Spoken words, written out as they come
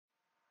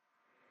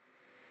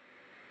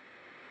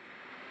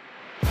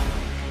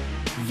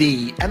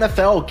The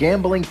NFL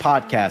Gambling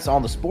Podcast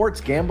on the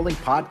Sports Gambling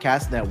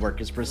Podcast Network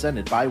is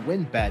presented by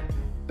WynnBET.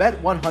 Bet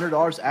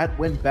 $100 at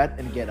WynnBET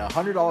and get a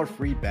 $100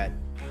 free bet.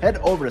 Head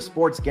over to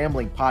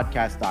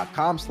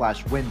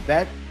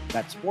sportsgamblingpodcast.com/WynnBET.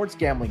 That's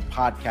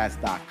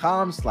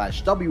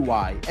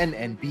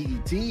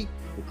sportsgamblingpodcast.com/WYNNBET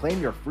to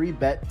claim your free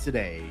bet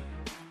today.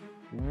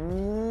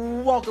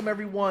 Welcome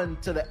everyone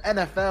to the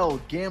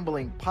NFL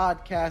Gambling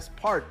Podcast,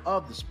 part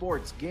of the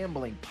Sports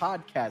Gambling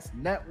Podcast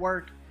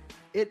Network.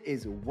 It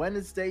is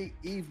Wednesday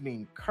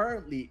evening,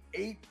 currently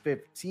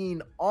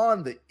 8:15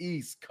 on the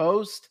East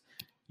Coast.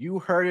 You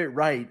heard it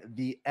right,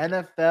 the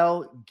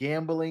NFL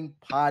Gambling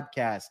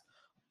Podcast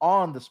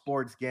on the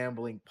Sports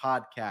Gambling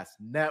Podcast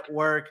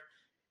Network.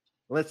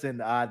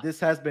 Listen, this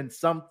has been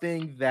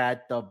something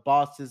that the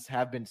bosses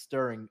have been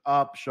stirring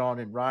up, Sean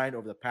and Ryan,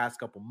 over the past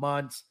couple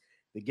months.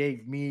 They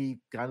gave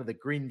me kind of the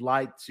green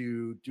light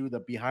to do the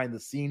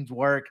behind-the-scenes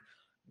work,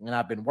 and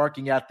I've been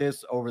working at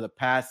this over the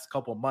past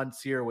couple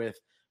months here with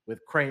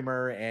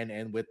Kramer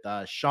and with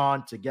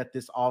Sean to get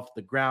this off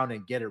the ground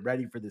and get it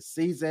ready for this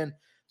season.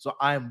 So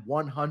I'm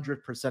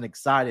 100%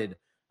 excited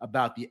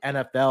about the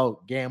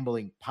NFL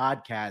Gambling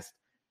Podcast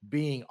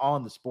being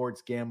on the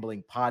Sports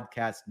Gambling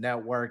Podcast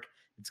Network.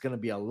 It's going to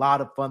be a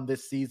lot of fun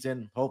this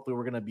season. Hopefully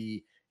we're going to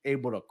be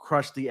able to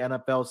crush the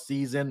NFL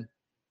season.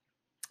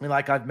 And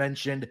like I've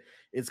mentioned,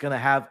 it's going to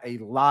have a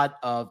lot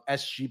of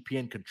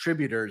SGPN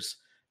contributors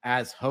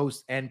as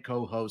host and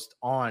co-host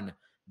on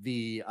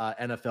the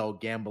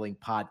NFL Gambling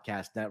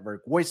Podcast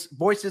Network.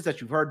 Voices that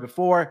you've heard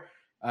before,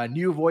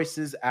 new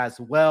voices as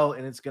well,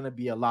 and it's going to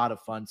be a lot of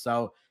fun.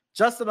 So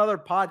just another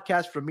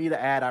podcast for me to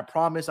add. I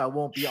promise I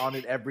won't be on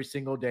it every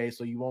single day,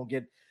 so you won't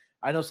get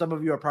 – I know some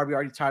of you are probably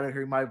already tired of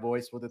hearing my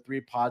voice with the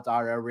 3 pods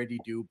I already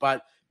do,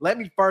 but let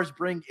me first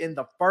bring in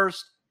the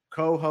first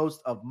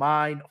co-host of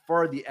mine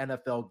for the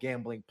NFL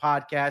Gambling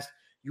Podcast.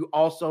 You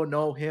also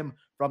know him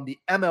from the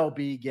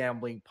MLB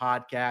Gambling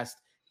Podcast.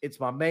 It's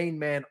my main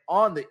man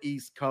on the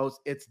East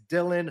Coast. It's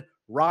Dylan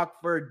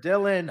Rockford.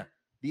 Dylan,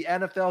 the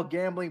NFL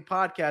Gambling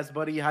Podcast,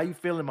 buddy. How you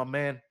feeling, my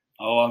man?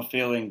 Oh, I'm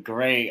feeling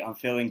great.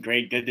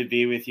 Good to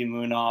be with you,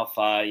 Moonoff.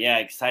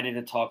 Excited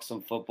to talk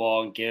some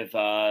football and give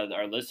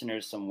our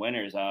listeners some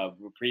winners.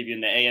 We're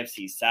previewing the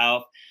AFC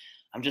South.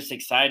 I'm just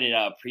excited.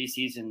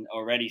 Preseason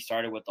already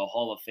started with the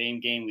Hall of Fame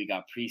game. We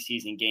got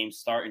preseason games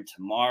starting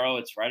tomorrow.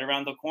 It's right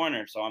around the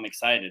corner, so I'm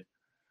excited.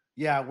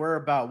 Yeah, we're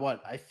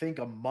about, I think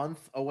a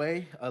month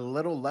away, a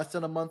little less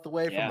than a month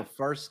away from the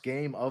first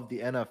game of the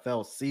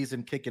NFL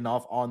season kicking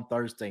off on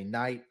Thursday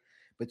night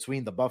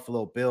between the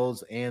Buffalo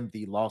Bills and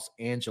the Los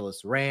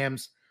Angeles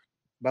Rams.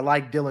 But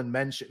like Dylan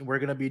mentioned, we're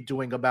going to be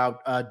doing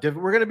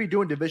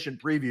division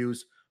previews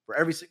for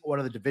every single one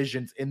of the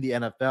divisions in the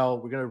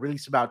NFL. We're going to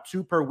release about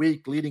 2 per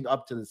week leading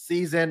up to the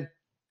season.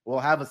 We'll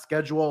have a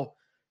schedule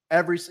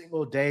every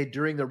single day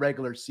during the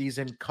regular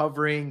season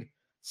covering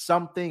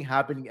something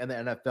happening in the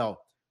NFL.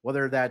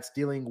 Whether that's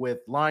dealing with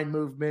line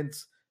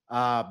movements,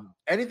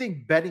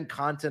 anything betting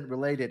content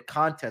related,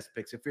 contest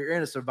picks. If you're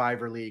in a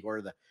Survivor League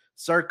or the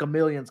Circa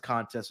Millions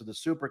contest or the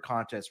Super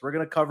contest, we're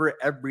going to cover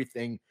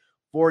everything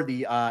for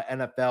the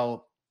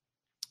NFL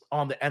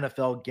on the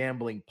NFL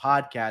Gambling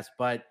Podcast.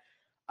 But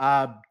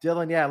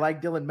Dylan,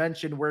 like Dylan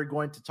mentioned, we're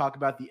going to talk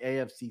about the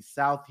AFC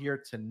South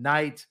here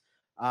tonight.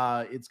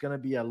 It's going to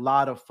be a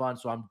lot of fun,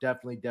 so I'm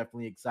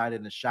definitely excited.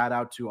 And a shout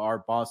out to our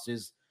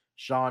bosses,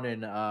 Sean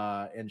and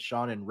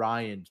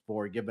Ryan,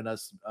 for giving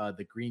us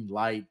the green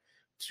light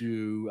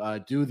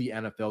to do the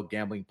NFL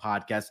Gambling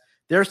Podcast.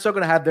 They're still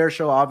going to have their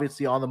show,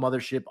 obviously, on the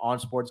mothership on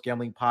Sports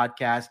Gambling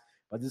Podcast,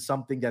 but this is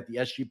something that the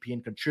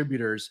SGPN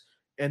contributors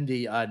in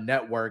the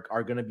network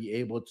are going to be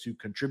able to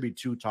contribute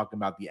to, talking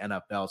about the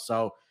NFL.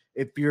 So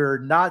if you're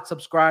not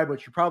subscribed,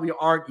 which you probably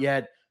aren't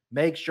yet,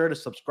 make sure to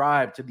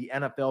subscribe to the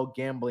NFL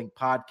Gambling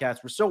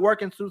Podcast. We're still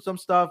working through some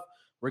stuff.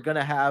 We're going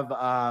to have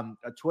a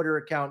Twitter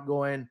account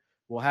going.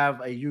 We'll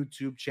have a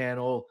YouTube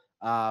channel,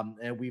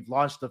 and we've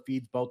launched the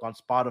feeds both on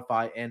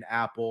Spotify and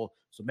Apple.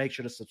 So make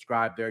sure to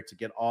subscribe there to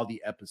get all the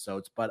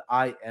episodes. But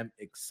I am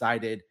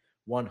excited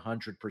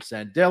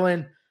 100%.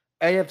 Dylan,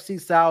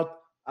 AFC South,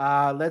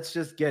 let's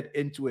just get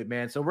into it,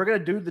 man. So we're going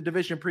to do the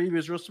division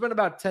previews. We'll spend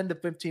about 10 to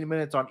 15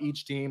 minutes on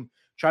each team.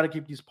 Try to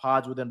keep these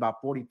pods within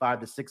about 45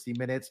 to 60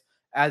 minutes.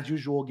 As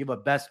usual, give a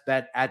best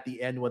bet at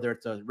the end, whether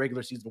it's a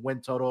regular season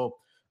win total,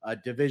 a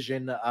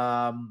division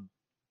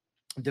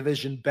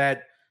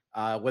bet,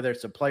 whether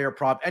it's a player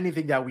prop,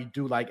 anything that we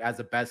do like as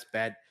a best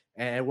bet.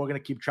 And we're going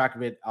to keep track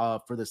of it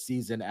for the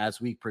season as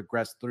we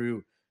progress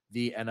through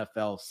the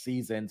NFL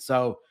season.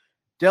 So,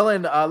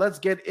 Dylan, let's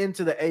get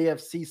into the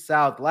AFC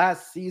South.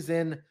 Last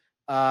season,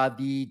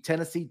 the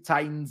Tennessee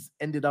Titans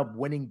ended up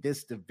winning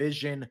this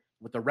division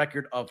with a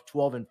record of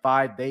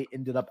 12-5. They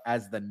ended up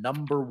as the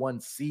number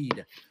 1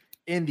 seed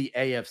in the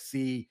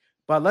AFC.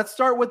 But let's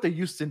start with the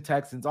Houston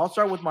Texans. I'll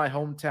start with my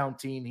hometown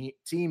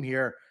team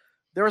here.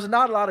 There was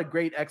not a lot of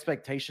great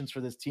expectations for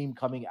this team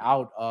coming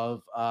out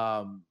of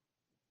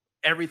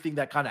everything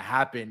that kind of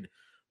happened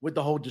with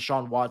the whole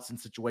Deshaun Watson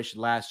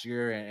situation last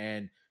year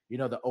and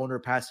the owner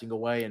passing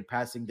away and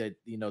passing the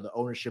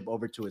ownership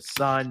over to his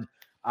son.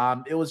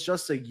 It was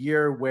just a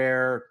year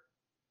where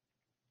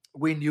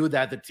we knew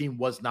that the team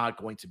was not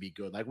going to be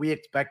good. Like we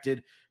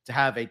expected to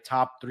have a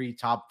top 3,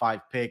 top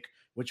 5 pick,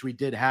 which we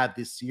did have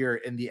this year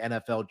in the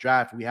NFL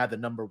draft. We had the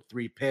number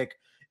 3 pick,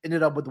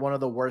 ended up with one of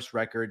the worst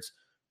records.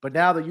 But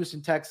now the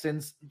Houston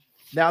Texans,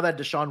 now that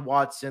Deshaun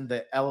Watson,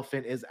 the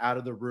elephant, is out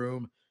of the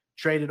room,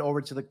 traded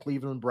over to the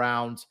Cleveland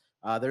Browns.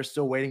 They're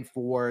still waiting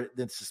for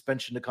the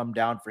suspension to come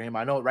down for him.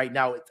 I know right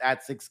now it's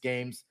at 6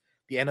 games.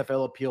 The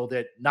NFL appealed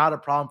it. Not a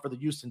problem for the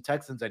Houston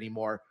Texans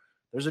anymore.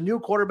 There's a new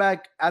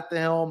quarterback at the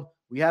helm.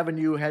 We have a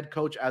new head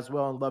coach as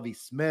well in Lovie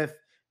Smith.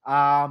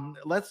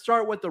 Let's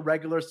start with the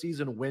regular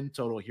season win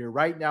total here.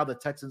 Right now, the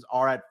Texans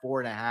are at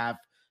 4.5.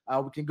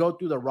 We can go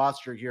through the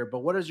roster here, but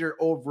what is your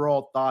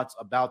overall thoughts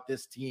about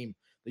this team,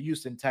 the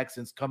Houston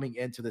Texans, coming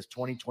into this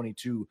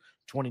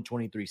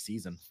 2022-2023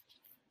 season?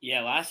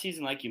 Yeah, last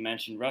season, like you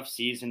mentioned, rough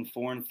season,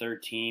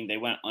 4-13. They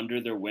went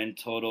under their win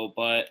total,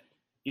 but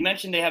you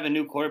mentioned they have a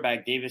new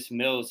quarterback, Davis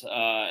Mills,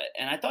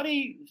 and I thought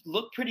he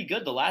looked pretty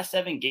good. The last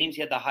 7 games,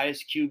 he had the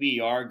highest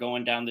QBR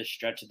going down the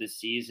stretch of the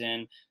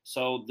season.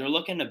 So they're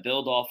looking to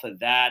build off of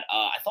that.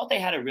 I thought they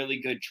had a really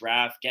good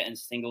draft, getting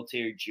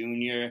Singletary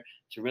Jr.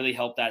 to really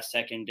help that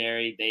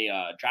secondary. They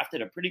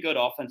drafted a pretty good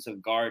offensive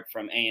guard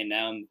from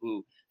A&M,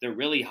 who they're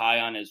really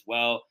high on as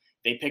well.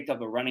 They picked up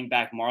a running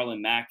back,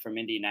 Marlon Mack, from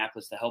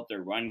Indianapolis to help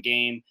their run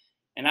game.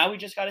 And now we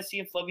just got to see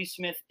if Lovie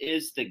Smith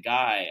is the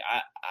guy.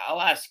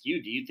 I'll ask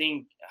you, do you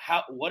think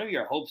what are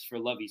your hopes for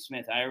Lovie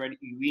Smith?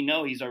 We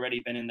know he's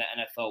already been in the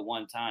NFL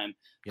one time,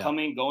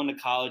 going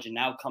to college and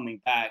now coming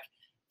back.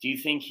 Do you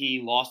think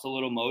he lost a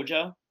little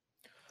mojo?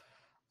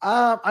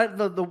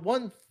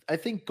 I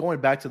think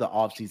going back to the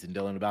offseason,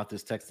 Dylan, about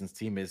this Texans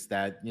team is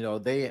that,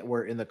 they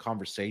were in the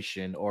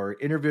conversation or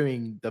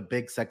interviewing the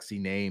big sexy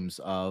names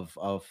of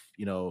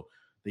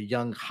the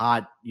young,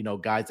 hot,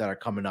 guys that are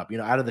coming up,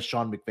 out of the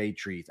Sean McVay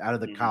trees, out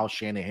of the Kyle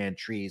Shanahan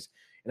trees.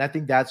 And I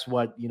think that's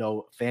what,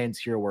 fans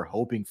here were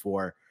hoping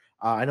for.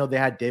 I know they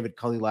had David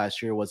Culley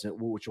last year,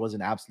 which was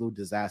an absolute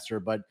disaster.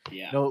 But,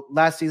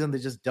 last season they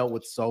just dealt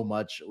with so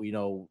much,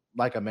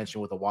 like I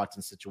mentioned, with the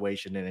Watson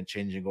situation and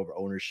changing over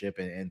ownership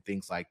and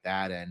things like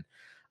that. And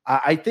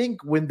I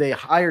think when they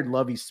hired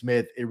Lovie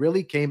Smith, it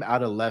really came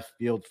out of left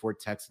field for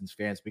Texans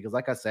fans because,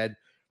 like I said,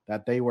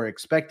 that they were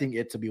expecting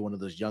it to be one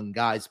of those young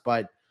guys.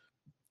 But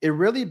it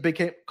really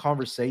became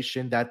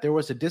conversation that there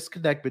was a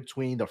disconnect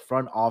between the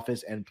front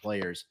office and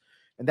players.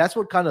 And that's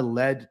what kind of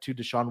led to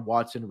Deshaun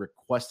Watson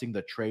requesting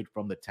the trade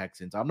from the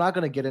Texans. I'm not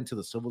going to get into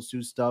the civil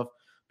suit stuff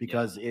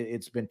because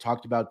it's been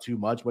talked about too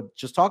much, but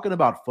just talking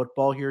about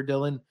football here,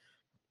 Dylan,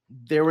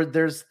 there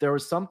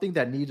was something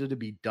that needed to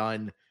be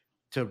done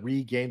to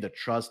regain the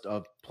trust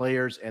of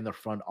players and the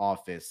front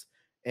office.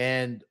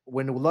 And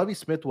when Lovie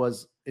Smith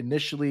was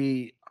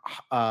initially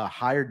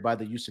hired by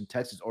the Houston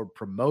Texans or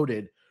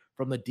promoted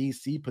from the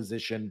DC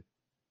position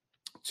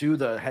to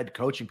the head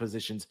coaching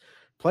positions,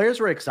 players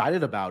were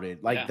excited about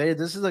it.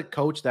 This is a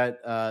coach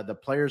that the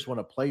players want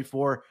to play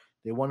for.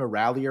 They want to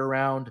rally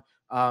around.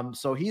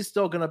 So he's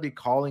still going to be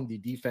calling the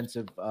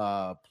defensive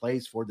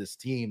plays for this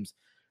teams.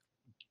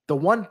 The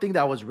one thing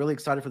that was really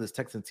excited for this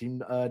Texans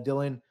team,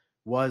 Dylan,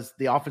 was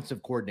the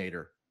offensive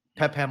coordinator,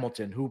 Pep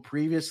Hamilton, who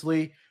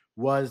previously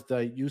was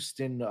the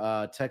Houston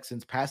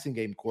Texans passing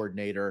game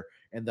coordinator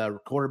and the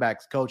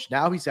quarterback's coach.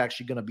 Now he's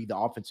actually going to be the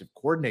offensive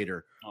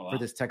coordinator for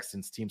this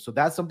Texans team. So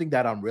that's something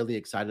that I'm really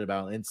excited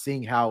about, and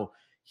seeing how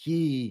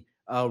he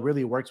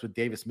really works with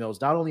Davis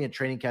Mills, not only in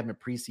training camp and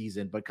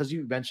preseason, but because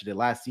you mentioned it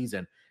last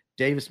season,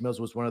 Davis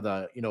Mills was one of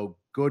the,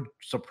 good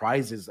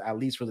surprises, at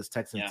least for this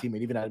Texans team,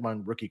 and even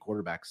among rookie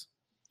quarterbacks.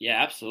 Yeah,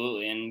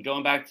 absolutely. And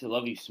going back to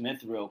Lovie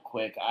Smith real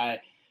quick,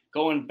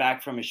 going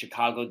back from his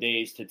Chicago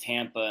days to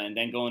Tampa and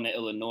then going to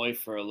Illinois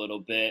for a little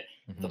bit,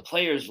 the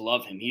players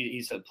love him.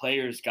 He's a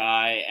players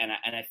guy, and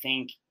I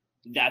think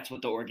that's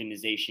what the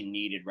organization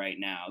needed right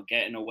now,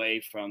 getting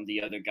away from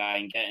the other guy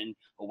and getting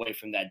away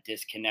from that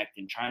disconnect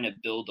and trying to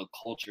build a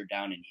culture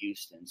down in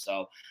Houston.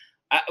 So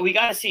we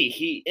got to see.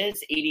 He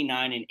is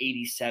 89 and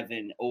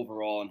 87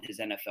 overall in his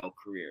NFL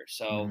career.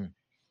 So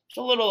it's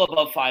a little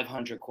above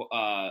 500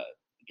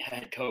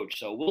 head coach.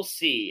 So we'll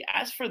see.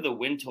 As for the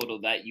win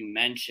total that you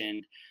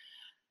mentioned,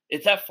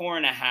 it's at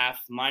 4.5,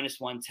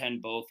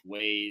 -110 both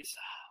ways.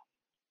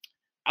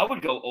 I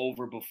would go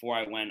over before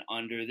I went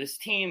under. This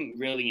team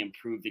really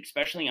improved,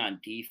 especially on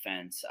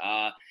defense.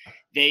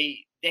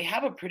 They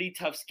have a pretty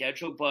tough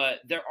schedule, but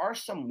there are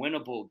some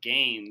winnable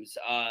games.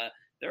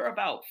 There are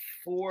about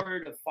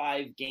 4 to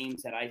 5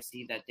 games that I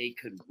see that they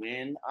could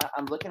win.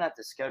 I'm looking at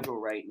the schedule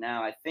right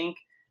now. I think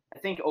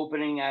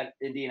opening at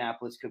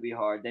Indianapolis could be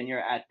hard. Then you're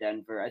at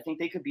Denver. I think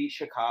they could beat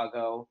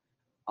Chicago.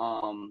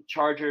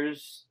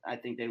 Chargers, I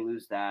think they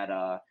lose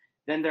that.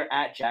 Then they're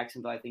at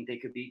Jacksonville. I think they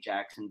could beat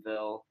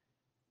Jacksonville.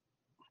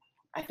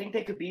 I think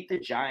they could beat the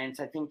Giants.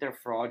 I think they're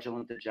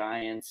fraudulent, the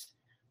Giants.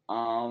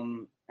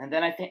 And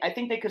then I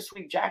think they could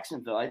sweep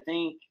Jacksonville.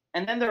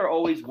 And then there are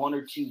always 1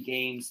 or 2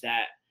 games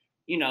that,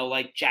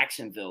 like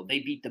Jacksonville, they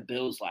beat the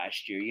Bills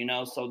last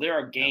year, so there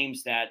are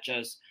games that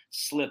just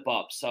slip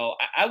up. So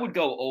I would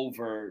go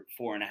over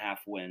 4.5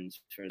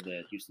 wins for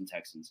the Houston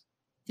Texans.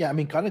 Yeah, I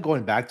mean, kind of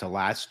going back to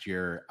last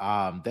year,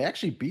 they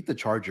actually beat the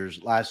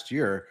Chargers last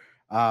year,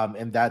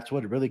 and that's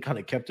what really kind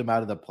of kept them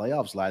out of the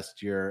playoffs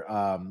last year.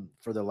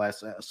 For the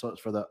last, so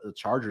for the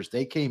Chargers,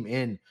 they came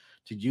in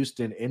to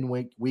Houston in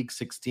week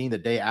 16, the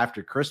day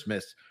after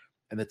Christmas,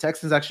 and the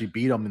Texans actually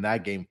beat them in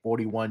that game,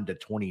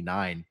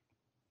 41-29,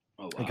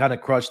 and kind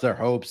of crushed their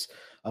hopes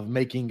of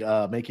making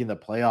the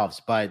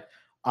playoffs. But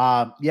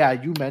yeah,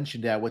 you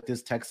mentioned that with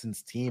this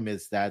Texans team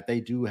is that they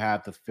do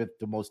have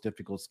the most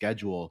difficult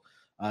schedule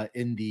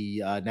in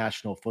the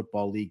National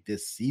Football League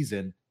this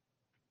season.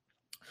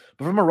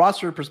 But from a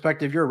roster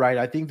perspective, you're right.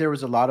 I think there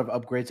was a lot of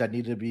upgrades that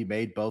needed to be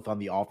made both on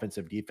the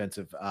offensive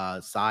defensive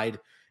side.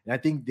 And I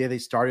think they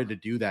started to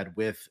do that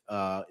with,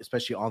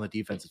 especially on the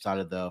defensive side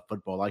of the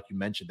football. Like you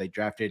mentioned, they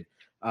drafted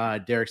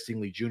Derek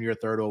Stingley Jr.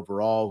 third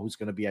overall, who's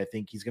going to be, I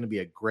think he's going to be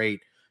a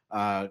great,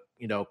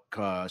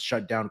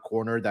 shutdown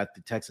corner that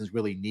the Texans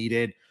really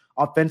needed.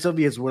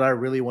 Offensively is what I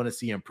really want to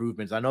see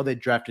improvements. I know they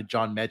drafted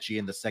John Mechie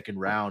in the second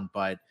round,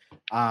 but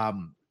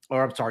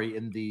or I'm sorry,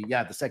 in the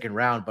second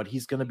round, but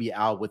he's going to be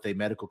out with a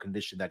medical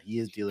condition that he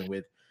is dealing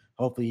with.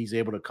 Hopefully he's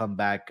able to come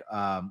back,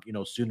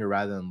 sooner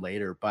rather than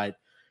later. But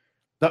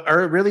the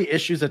really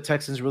issues that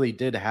Texans really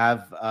did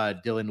have,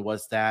 Dylan,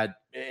 was that,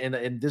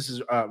 and this is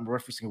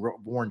referencing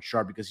Warren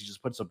Sharp because he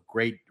just puts up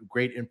great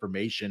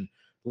information.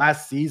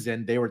 Last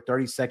season, they were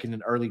 32nd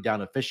in early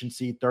down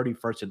efficiency,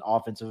 31st in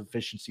offensive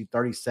efficiency,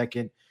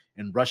 32nd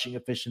in rushing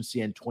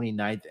efficiency, and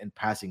 29th in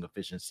passing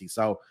efficiency.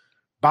 So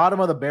bottom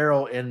of the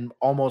barrel in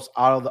almost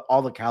all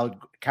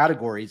the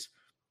categories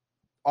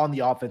on the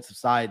offensive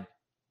side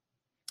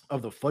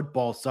of the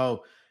football.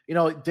 So,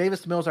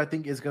 Davis Mills, I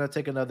think, is going to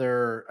take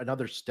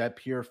another step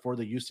here for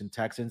the Houston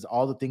Texans.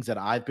 All the things that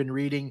I've been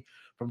reading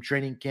from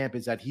training camp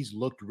is that he's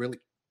looked really,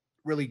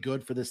 really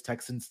good for this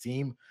Texans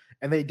team.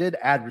 And they did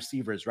add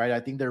receivers, right? I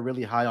think they're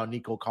really high on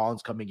Nico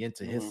Collins coming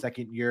into his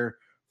second year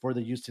for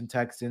the Houston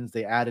Texans.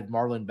 They added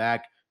Marlon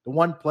back. The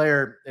one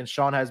player, and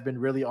Sean has been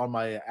really on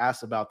my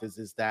ass about this,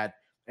 is that,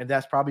 and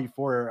that's probably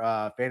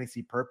for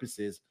fantasy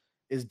purposes,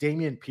 is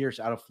Dameon Pierce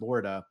out of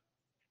Florida,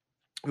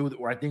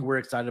 who I think we're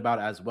excited about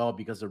as well,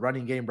 because the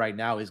running game right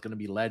now is going to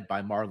be led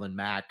by Marlon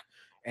Mack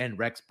and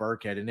Rex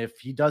Burkhead. And if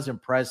he does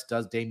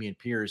Dameon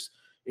Pierce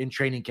in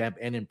training camp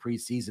and in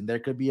preseason, there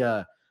could be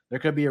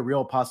a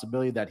real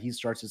possibility that he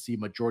starts to see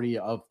majority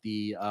of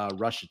the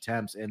rush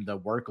attempts and the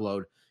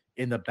workload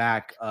in the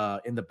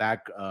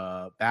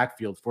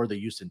backfield for the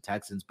Houston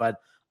Texans. But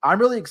I'm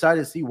really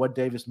excited to see what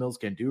Davis Mills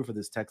can do for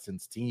this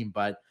Texans team.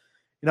 But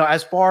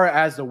as far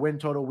as the win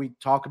total we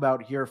talk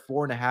about here,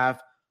 4.5.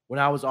 When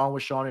I was on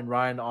with Sean and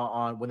Ryan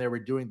on when they were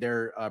doing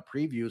their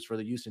previews for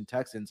the Houston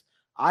Texans,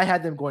 I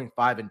had them going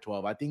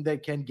 5-12. I think they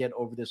can get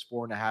over this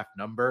 4.5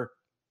 number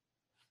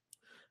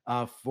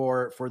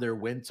for their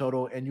win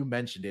total. And you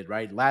mentioned it,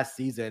 right? Last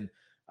season,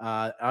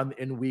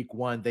 in week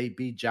 1, they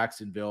beat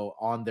Jacksonville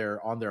on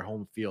their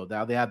home field.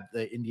 Now they have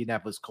the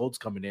Indianapolis Colts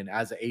coming in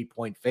as an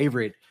 8-point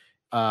favorite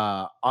in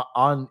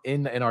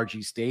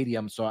NRG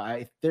Stadium.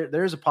 So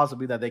there's a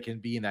possibility that they can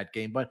be in that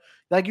game. But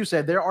like you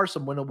said, there are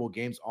some winnable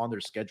games on their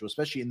schedule,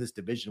 especially in this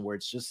division where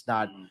it's just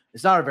not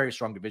it's not a very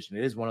strong division.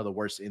 It is one of the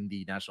worst in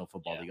the National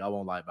Football League. I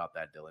won't lie about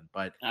that, Dylan.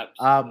 But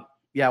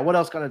what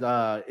else kind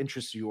of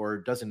interests you or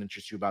doesn't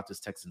interest you about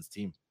this Texans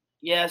team?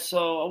 Yeah,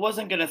 so I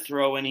wasn't going to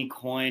throw any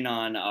coin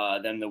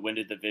on them to win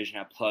the division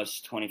at plus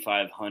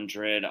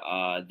 2,500.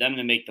 Them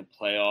to make the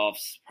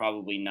playoffs,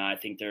 probably not. I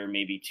think they're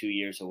maybe 2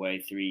 years away,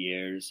 3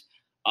 years.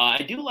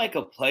 I do like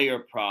a player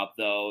prop,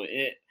 though.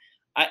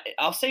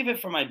 I'll save it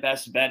for my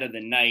best bet of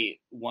the night,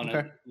 one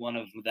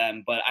of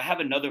them. But I have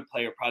another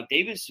player prop,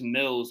 Davis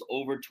Mills,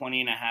 over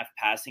 20.5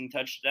 passing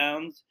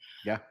touchdowns.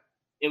 Yeah.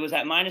 It was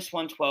at minus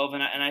 112,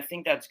 and I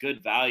think that's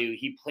good value.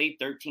 He played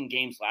 13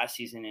 games last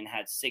season and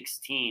had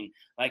 16.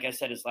 Like I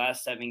said, his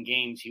last 7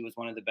 games, he was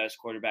one of the best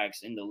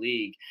quarterbacks in the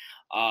league.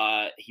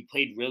 He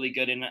played really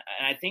good, and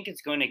I think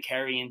it's going to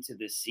carry into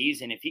this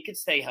season. If he could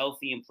stay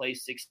healthy and play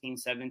 16,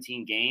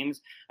 17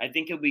 games, I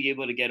think he'll be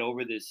able to get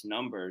over this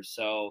number.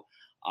 So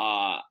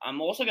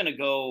I'm also going to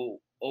go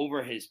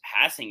over his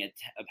passing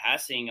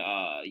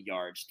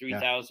yards,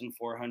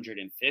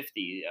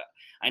 3,450.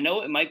 I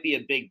know it might be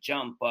a big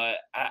jump, but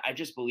I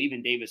just believe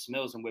in Davis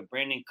Mills. And with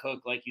Brandon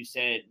Cook, like you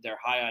said, they're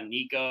high on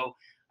Nico.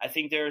 I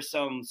think there are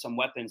some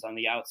weapons on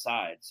the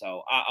outside.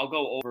 So I'll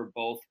go over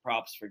both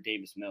props for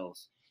Davis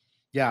Mills.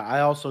 Yeah,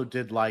 I also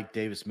did like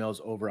Davis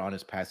Mills over on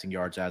his passing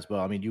yards as well.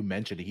 I mean, you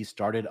mentioned he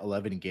started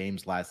 11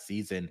 games last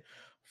season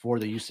for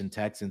the Houston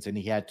Texans, and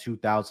he had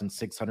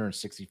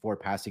 2,664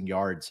 passing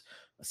yards,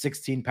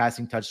 16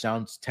 passing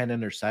touchdowns, 10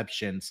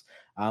 interceptions.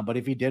 But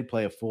if he did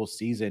play a full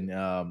season,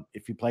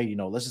 if he played,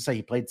 let's just say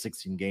he played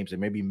 16 games and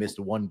maybe missed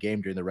one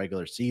game during the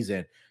regular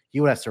season, he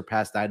would have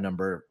surpassed that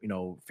number,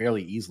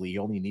 fairly easily. He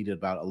only needed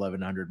about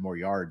 1,100 more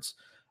yards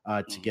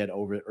to get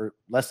over, or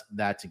less than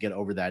that, to get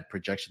over that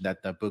projection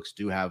that the books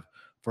do have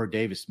for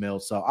Davis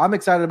Mills. So I'm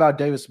excited about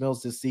Davis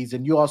Mills this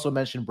season. You also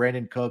mentioned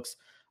Brandon Cooks.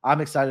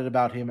 I'm excited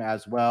about him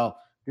as well.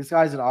 This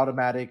guy's an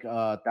automatic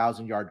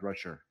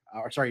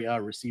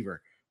 1,000-yard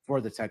receiver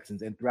for the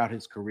Texans, and throughout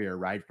his career,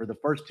 right? For the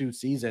first 2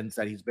 seasons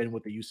that he's been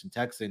with the Houston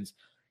Texans,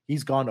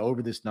 he's gone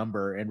over this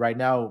number, and right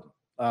now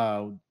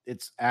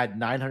it's at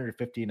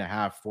 950 and a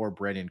half for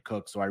Brandon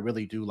Cooks. So I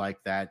really do like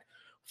that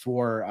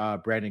for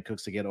Brandon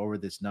Cooks to get over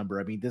this number.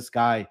 I mean, this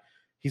guy,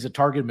 he's a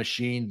target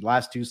machine.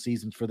 Last 2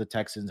 seasons for the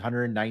Texans,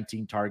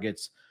 119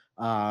 targets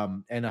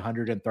and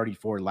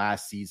 134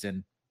 last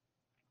season.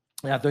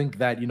 And I think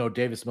that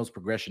Davis Mills'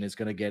 progression is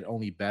going to get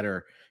only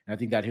better, and I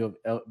think that he'll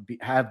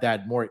have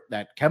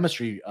that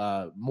chemistry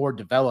more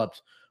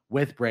developed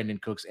with Brandon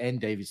Cooks and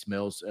Davis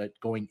Mills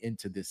going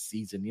into this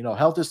season.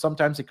 Health is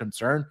sometimes a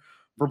concern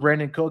for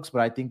Brandon Cooks,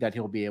 but I think that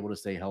he'll be able to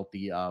stay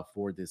healthy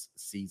for this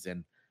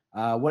season.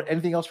 What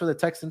anything else for the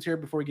Texans here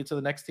before we get to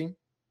the next team?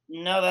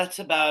 No, that's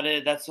about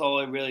it. That's all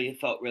I really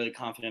felt really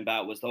confident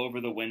about was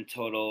over the win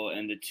total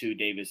and the 2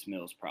 Davis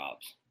Mills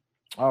props.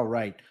 All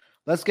right.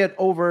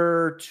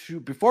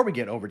 Before we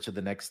get over to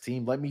the next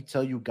team, let me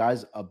tell you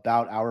guys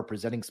about our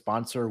presenting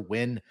sponsor,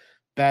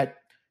 WinBet.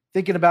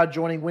 Thinking about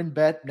joining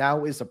WinBet?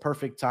 Now is the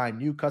perfect time.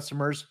 New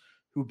customers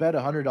who bet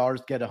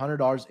 $100 get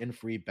 $100 in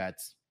free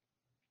bets.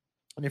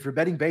 And if you're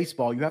betting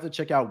baseball, you have to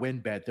check out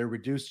WinBet. Their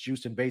reduced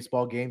juice in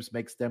baseball games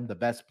makes them the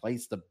best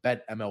place to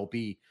bet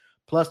MLB.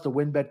 Plus, the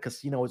WinBet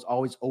casino is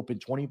always open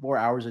 24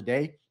 hours a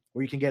day,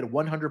 where you can get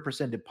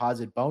 100%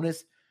 deposit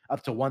bonus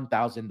up to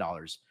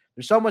 $1,000.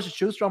 There's so much to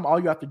choose from.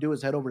 All you have to do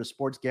is head over to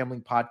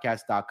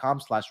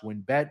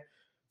sportsgamblingpodcast.com/winbet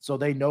so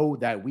they know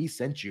that we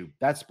sent you.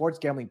 That's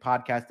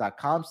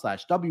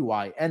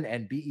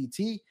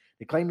sportsgamblingpodcast.com/WINNBET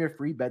to claim your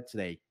free bet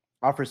today.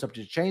 Offer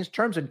subject to change.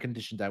 Terms and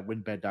conditions at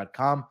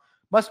winbet.com.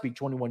 Must be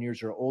 21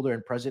 years or older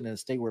and present in a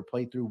state where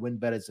playthrough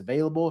WinBet is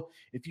available.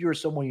 If you or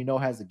someone you know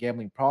has a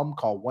gambling problem,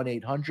 call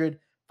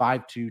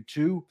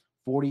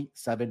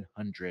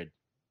 1-800-522-4700.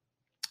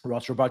 We're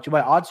also brought to you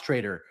by Odds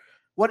Trader.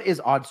 What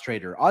is Odds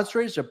Trader? Odds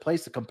Trader is a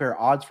place to compare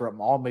odds from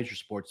all major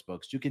sports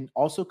books. You can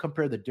also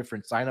compare the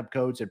different sign-up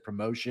codes and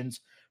promotions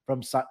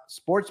from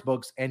sports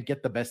books and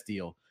get the best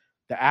deal.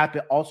 The app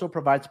also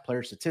provides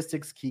player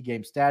statistics, key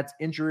game stats,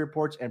 injury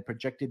reports, and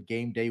projected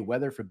game day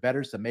weather for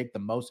bettors to make the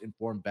most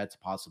informed bets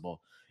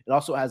possible. It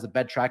also has a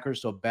bet tracker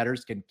so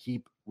bettors can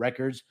keep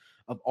records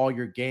of all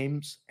your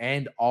games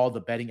and all the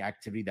betting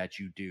activity that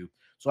you do.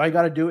 So all you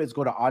got to do is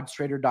go to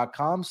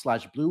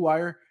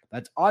oddstrader.com/bluewire.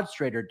 That's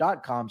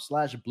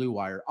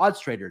oddstrader.com/bluewire.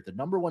 OddsTrader, the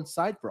number one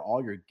site for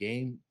all your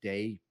game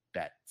day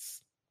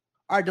bets.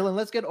 All right, Dylan,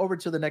 let's get over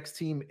to the next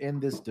team in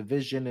this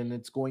division, and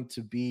it's going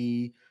to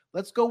be,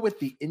 let's go with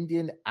the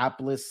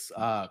Indianapolis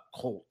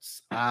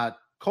Colts.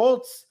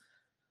 Colts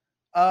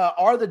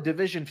are the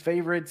division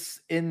favorites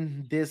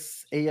in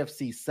this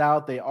AFC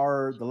South. They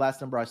are, the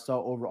last number I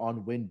saw over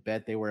on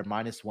WinBet, they were a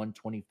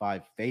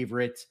 -125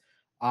 favorite.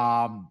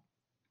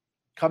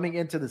 Coming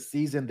into the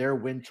season, their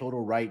win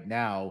total right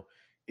now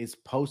is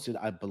posted,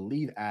 I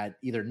believe, at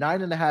either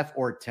 9.5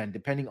 or 10,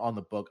 depending on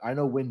the book. I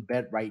know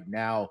WinBet right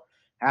now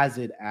has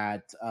it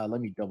at,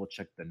 let me double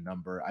check the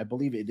number. I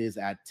believe it is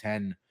at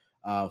 10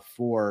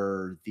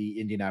 for the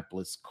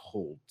Indianapolis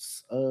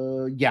Colts.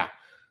 Yeah.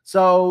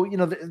 So,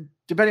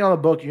 depending on the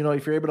book,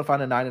 if you're able to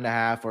find a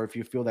 9.5, or if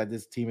you feel that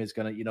this team is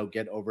going to,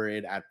 get over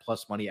it at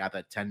plus money at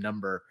that 10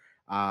 number,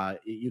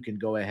 you can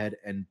go ahead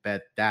and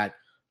bet that.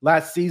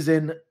 Last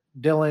season,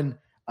 Dylan,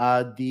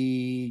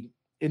 the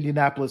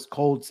Indianapolis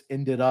Colts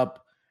ended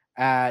up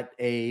at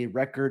a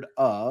record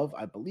of,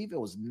 I believe it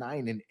was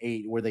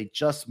 9-8, where they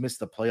just missed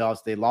the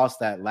playoffs. They lost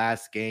that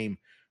last game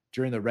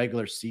during the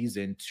regular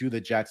season to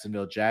the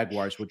Jacksonville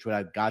Jaguars, which would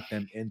have got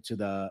them into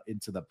the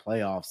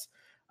playoffs.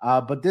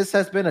 But this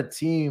has been a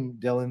team,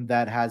 Dylan,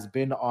 that has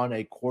been on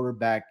a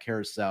quarterback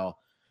carousel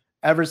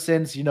ever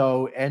since,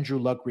 Andrew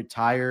Luck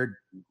retired.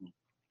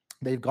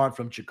 They've gone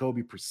from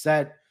Jacoby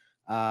Brissett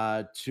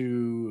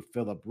to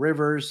Phillip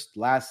Rivers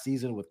last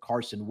season with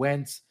Carson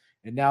Wentz,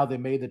 and now they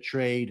made the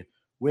trade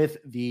with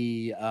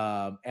the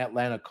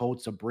Atlanta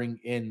Colts to bring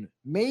in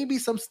maybe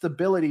some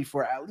stability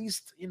for at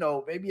least,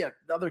 maybe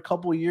another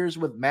couple of years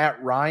with Matt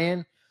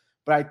Ryan.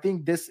 But I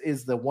think this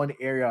is the one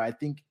area I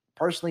think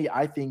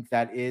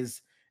that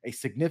is a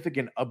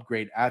significant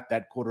upgrade at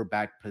that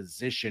quarterback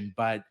position.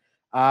 But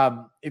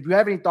if you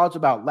have any thoughts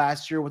about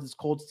last year with this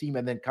Colts team,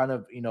 and then kind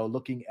of,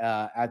 looking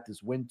at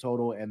this win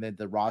total and then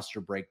the roster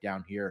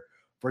breakdown here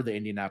for the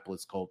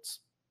Indianapolis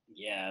Colts.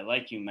 Yeah,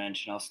 like you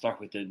mentioned, I'll start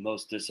with the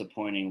most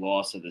disappointing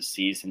loss of the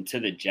season to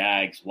the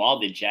Jags. While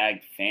the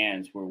Jag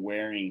fans were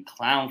wearing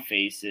clown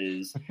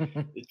faces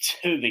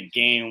to the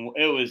game,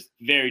 it was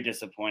very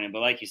disappointing.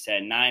 But like you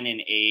said,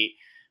 9-8.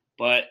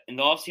 But in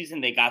the offseason,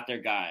 they got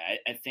their guy.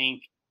 I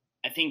think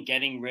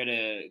getting rid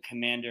of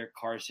Commander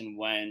Carson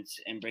Wentz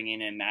and bringing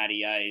in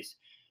Matty Ice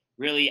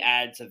really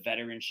adds a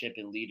veteranship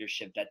and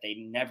leadership that they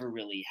never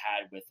really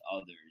had with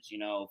others.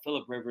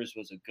 Phillip Rivers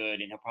was a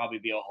good, and he'll probably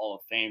be a Hall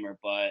of Famer,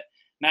 but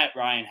Matt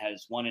Ryan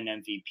has won an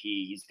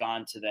MVP. He's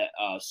gone to the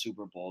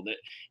Super Bowl.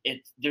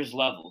 There's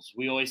levels.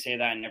 We always say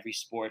that in every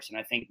sports, and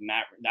I think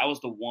that was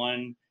the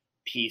one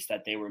piece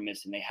that they were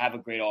missing. They have a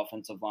great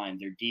offensive line.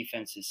 Their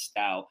defense is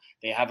stout.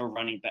 They have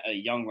a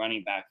young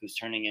running back who's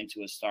turning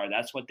into a star.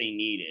 That's what they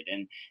needed,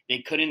 and they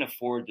couldn't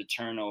afford the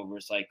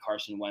turnovers like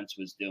Carson Wentz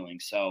was doing.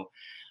 So,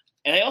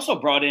 and they also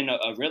brought in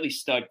a really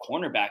stud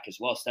cornerback as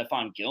well,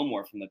 Stephon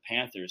Gilmore from the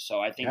Panthers. So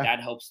I think Yeah. that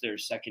helps their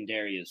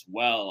secondary as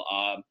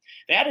well.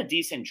 They had a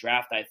decent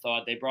draft, I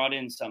thought. They brought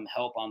in some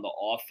help on the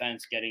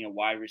offense, getting a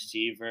wide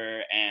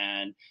receiver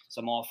and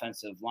some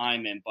offensive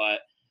linemen.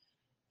 But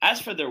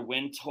as for their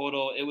win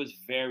total, it was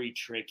very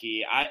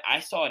tricky. I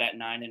saw it at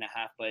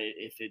 9.5, but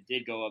if it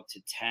did go up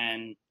to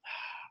 10,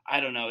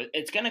 I don't know.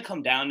 It's going to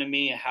come down to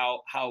me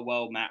how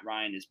well Matt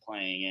Ryan is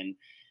playing. And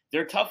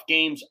their tough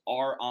games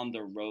are on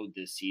the road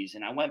this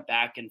season. I went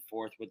back and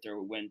forth with their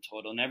win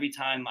total, and every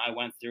time I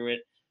went through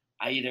it,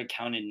 I either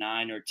counted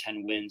 9 or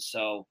 10 wins.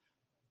 So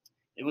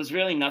it was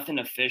really nothing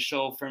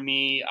official for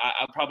me.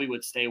 I probably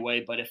would stay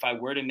away, but if I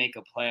were to make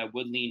a play, I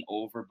would lean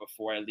over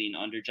before I lean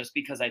under, just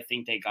because I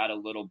think they got a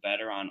little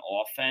better on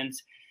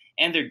offense,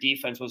 and their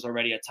defense was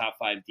already a top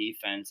 5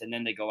 defense. And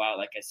then they go out,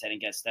 like I said,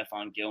 and get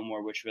Stephon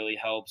Gilmore, which really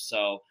helps.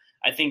 So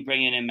I think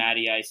bringing in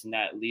Matty Ice and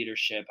that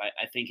leadership,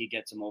 I think it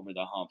gets them over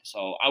the hump.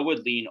 So I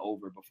would lean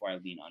over before I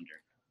lean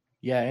under.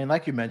 Yeah, and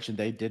like you mentioned,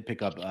 they did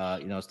pick up,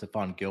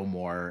 Stephon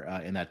Gilmore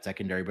in that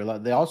secondary,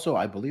 but they also,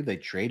 I believe, they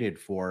traded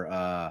for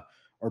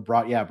or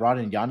brought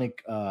in Yannick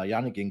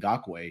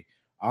Ngakoue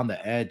on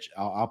the edge,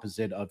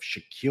 opposite of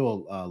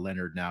Shaquille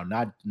Leonard now,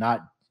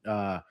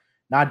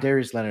 not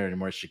Darius Leonard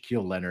anymore,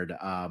 Shaquille Leonard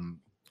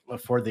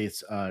for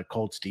this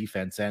Colts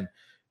defense, and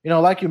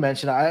like you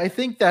mentioned, I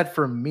think that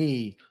for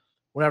me,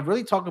 when I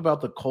really talk about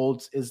the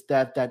Colts, is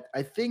that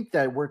I think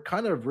that we're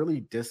kind of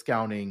really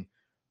discounting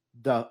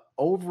the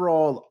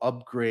overall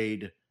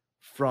upgrade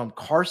from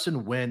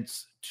Carson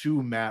Wentz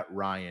to Matt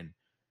Ryan.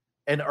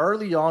 And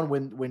early on,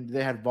 when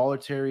they had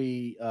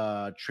voluntary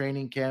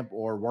training camp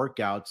or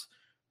workouts,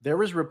 there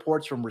was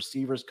reports from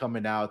receivers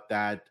coming out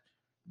that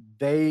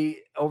they,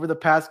 over the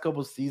past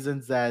couple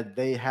seasons, that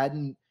they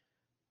hadn't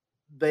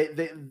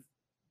they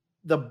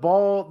the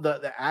ball,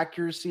 the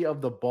accuracy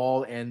of the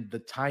ball and the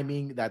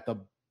timing that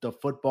the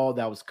football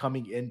that was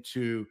coming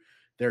into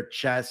their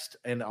chest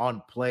and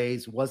on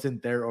plays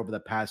wasn't there over the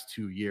past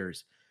 2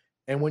 years.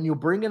 And when you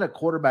bring in a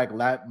quarterback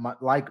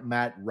like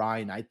Matt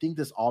Ryan, I think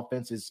this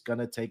offense is going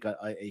to take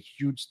a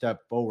huge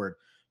step forward.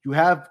 You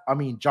have,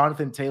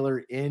 Jonathan Taylor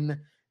in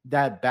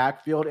that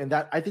backfield, and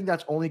that, I think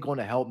that's only going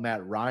to help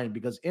Matt Ryan,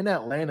 because in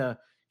Atlanta,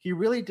 he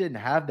really didn't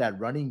have that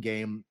running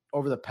game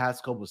over the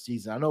past couple of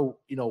seasons. I know,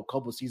 a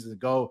couple of seasons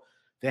ago,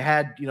 they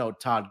had,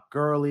 Todd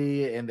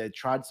Gurley, and they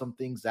tried some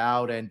things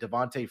out, and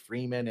Devontae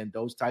Freeman and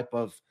those type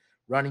of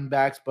running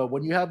backs. But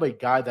when you have a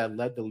guy that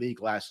led the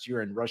league last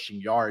year in rushing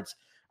yards,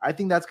 I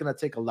think that's going to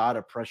take a lot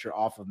of pressure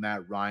off of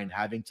Matt Ryan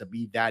having to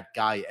be that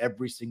guy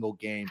every single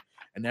game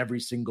and every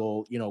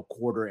single,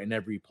 quarter and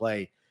every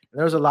play. And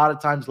there was a lot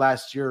of times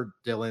last year,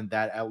 Dylan,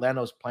 that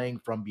Atlanta was playing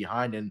from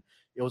behind, and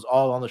it was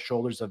all on the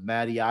shoulders of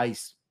Matty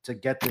Ice to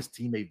get this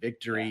team a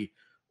victory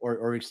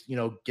or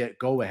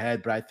go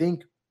ahead. But I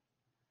think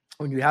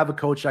when you have a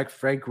coach like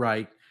Frank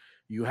Reich,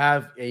 you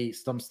have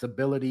some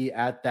stability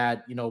at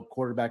that,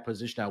 quarterback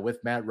position now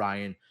with Matt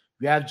Ryan.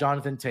 You have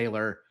Jonathan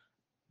Taylor.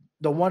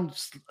 The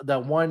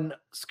one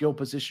skill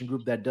position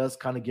group that does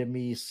kind of give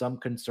me some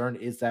concern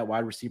is that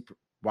wide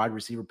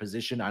receiver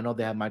position. I know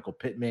they have Michael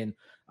Pittman.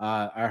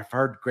 I've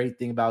heard great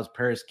thing about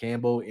Paris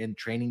Campbell in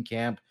training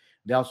camp.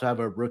 They also have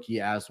a rookie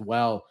as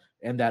well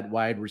in that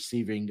wide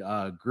receiving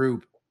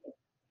group.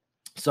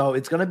 So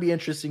it's going to be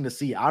interesting to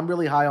see. I'm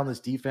really high on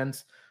this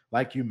defense,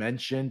 like you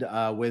mentioned,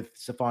 with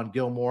Stephon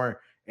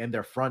Gilmore and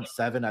their front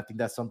seven. I think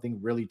that's something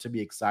really to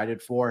be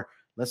excited for.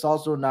 Let's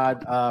also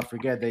not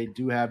forget they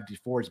do have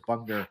DeForest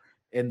Buckner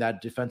in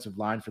that defensive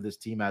line for this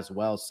team as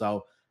well.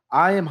 So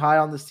I am high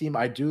on this team.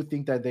 I do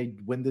think that they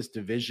win this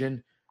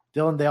division.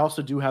 Dylan, they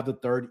also do have the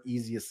third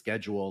easiest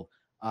schedule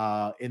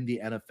in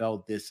the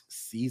NFL this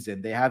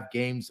season. They have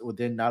games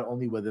not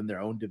only within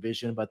their own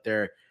division, but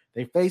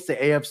they face the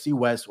AFC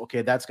West.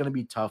 Okay, that's going to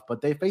be tough, but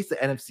they face the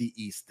NFC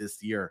East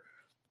this year.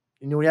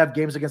 We have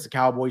games against the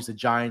Cowboys, the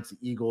Giants, the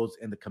Eagles,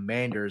 and the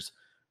Commanders.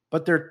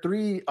 But there are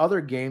 3 other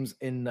games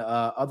in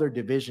other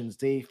divisions.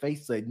 They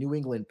face the New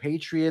England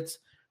Patriots,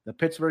 the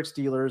Pittsburgh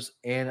Steelers,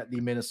 and the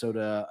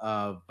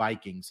Minnesota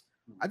Vikings.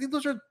 I think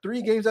those are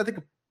 3 games I think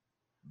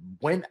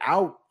went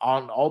out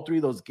on all 3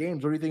 of those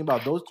games. What do you think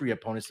about those 3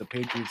 opponents, the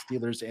Patriots,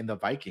 Steelers, and the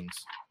Vikings?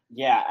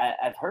 Yeah,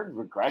 I've heard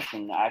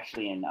regression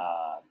actually in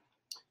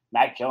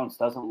Mac Jones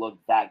doesn't look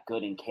that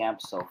good in camp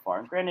so far.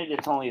 And granted,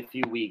 it's only a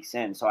few weeks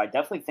in, so I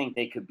definitely think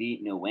they could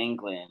beat New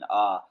England.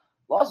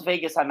 Las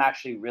Vegas, I'm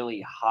actually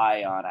really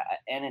high on,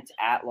 and it's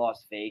at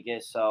Las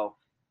Vegas, so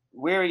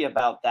weary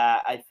about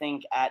that. I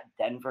think at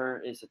Denver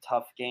is a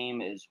tough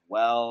game as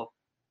well.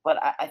 But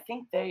I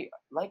think they,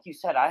 like you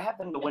said, I have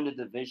them to win the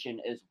division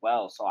as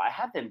well. So I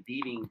have them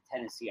beating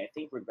Tennessee. I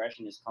think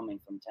regression is coming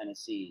from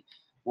Tennessee.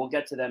 We'll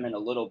get to them in a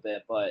little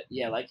bit. But,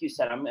 yeah, like you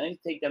said, I'm going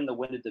to take them to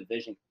win the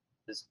division.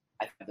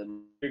 I have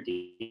the better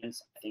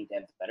defense. I think they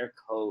have the better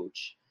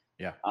coach.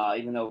 Yeah.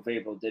 Even though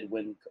Vrabel did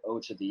win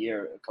Coach of the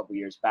Year a couple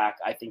years back,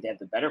 I think they have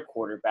the better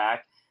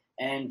quarterback.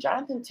 And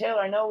Jonathan Taylor,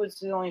 I know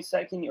it's his only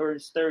second or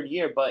his third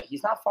year, but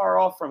he's not far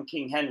off from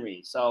King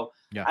Henry. So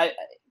Yeah.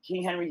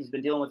 King Henry has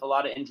been dealing with a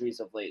lot of injuries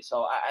of late.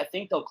 So I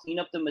think they'll clean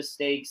up the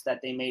mistakes that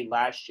they made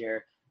last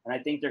year. And I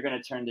think they're going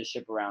to turn the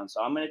ship around.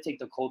 So I'm going to take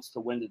the Colts to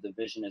win the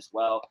division as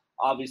well.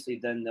 Obviously,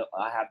 then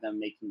I have them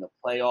making the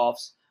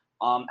playoffs.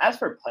 As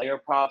for player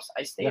props,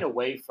 I stayed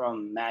away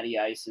from Matty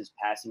Ice's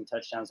passing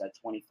touchdowns at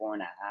 24.5.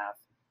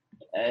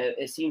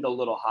 It seemed a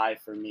little high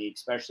for me,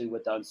 especially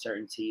with the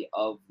uncertainty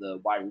of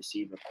the wide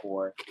receiver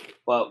core.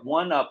 But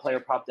one player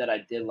prop that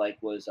I did like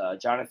was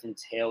Jonathan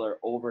Taylor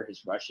over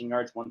his rushing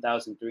yards,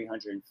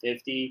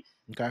 1,350.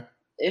 Okay.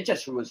 It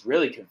just was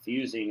really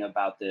confusing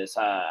about this.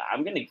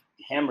 I'm going to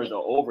hammer the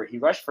over. He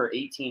rushed for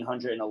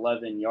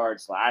 1,811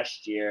 yards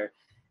last year,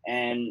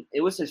 and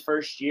it was his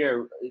first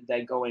year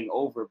that going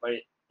over. But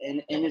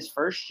in his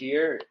first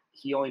year,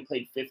 he only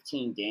played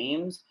 15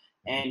 games,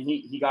 and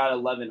he got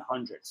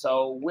 1,100.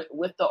 So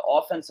with the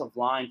offensive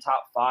line,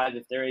 top 5,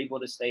 if they're able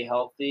to stay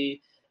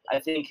healthy, I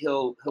think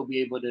he'll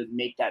be able to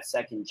make that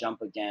second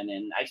jump again.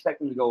 And I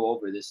expect him to go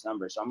over this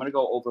number. So I'm going to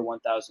go over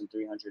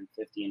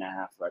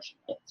 1,350.5 rushing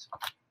yards.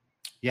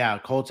 Yeah,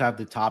 Colts have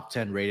the top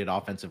 10 rated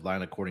offensive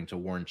line according to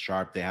Warren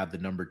Sharp. They have the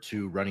number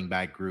 2 running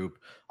back group,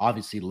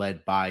 obviously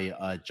led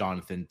by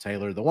Jonathan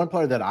Taylor. The one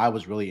player that I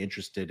was really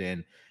interested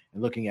in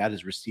and looking at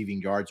his receiving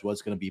yards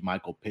was going to be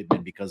Michael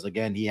Pittman because,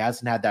 again, he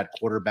hasn't had that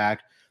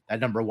quarterback. That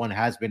number 1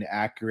 has been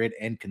accurate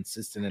and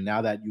consistent. And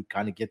now that you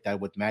kind of get that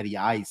with Matty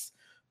Ice,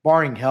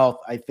 barring health,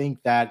 I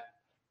think that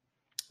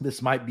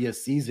this might be a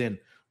season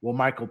where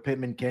Michael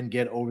Pittman can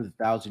get over the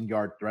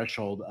 1,000-yard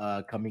threshold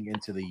coming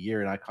into the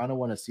year. And I kind of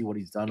want to see what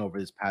he's done over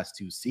his past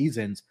 2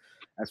 seasons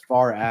as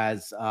far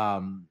as,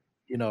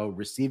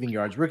 receiving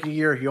yards. Rookie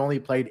year, he only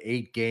played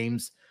 8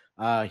 games.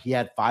 He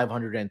had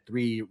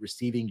 503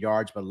 receiving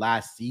yards, but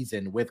last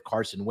season with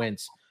Carson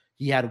Wentz,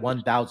 he had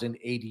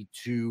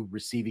 1,082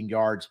 receiving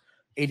yards,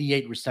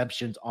 88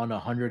 receptions on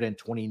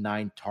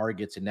 129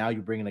 targets. And now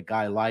you bring in a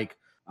guy like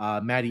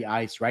Matty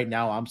Ice. Right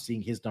now, I'm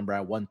seeing his number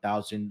at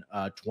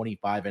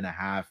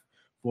 1,025.5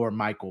 for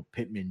Michael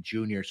Pittman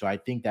Jr. So I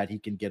think that he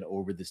can get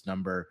over this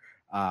number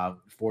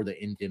for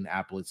the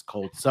Indianapolis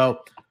Colts.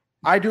 So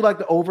I do like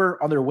the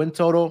over on their win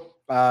total.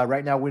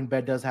 Right now,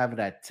 WinBet does have it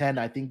at 10.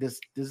 I think this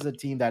is a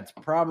team that's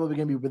probably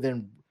going to be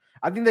within.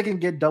 I think they can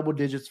get double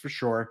digits for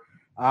sure.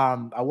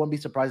 I wouldn't be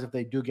surprised if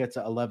they do get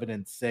to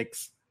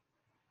 11-6.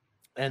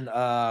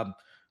 And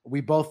we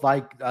both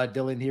like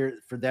Dylan here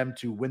for them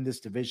to win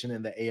this division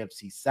in the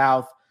AFC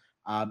South.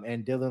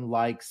 And Dylan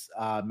likes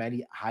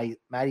Matty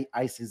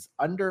Ice's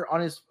under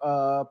on his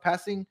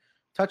passing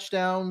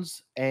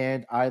touchdowns,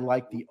 and I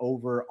like the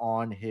over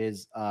on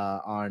his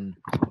Michael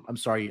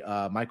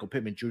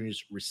Pittman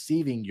Jr.'s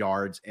receiving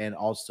yards, and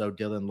also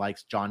Dylan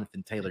likes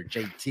Jonathan Taylor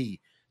JT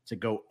to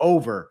go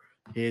over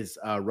his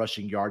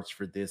rushing yards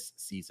for this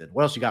season.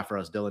 What else you got for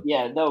us, Dylan?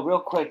 Yeah, no,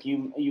 real quick,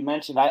 you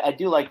mentioned I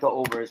do like the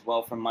over as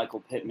well from Michael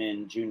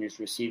Pittman Jr.'s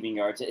receiving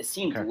yards. It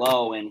seemed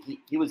low, and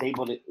he was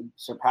able to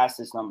surpass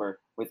this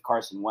number with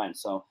Carson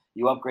Wentz. So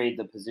you upgrade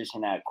the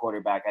position at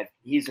quarterback.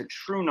 He's a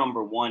true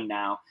number 1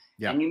 now.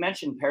 Yeah. And you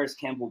mentioned Paris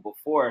Campbell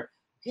before.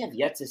 We have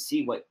yet to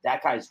see what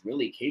that guy's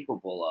really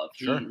capable of.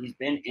 Sure. He's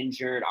been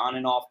injured on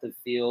and off the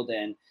field,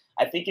 and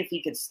I think if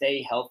he could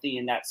stay healthy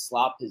in that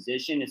slot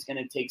position, it's going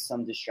to take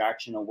some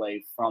distraction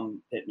away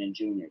from Pittman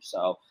Jr.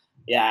 So,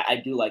 yeah, I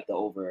do like the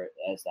over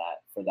as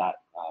that for that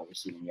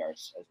receiving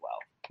yards as well.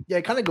 Yeah,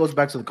 it kind of goes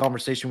back to the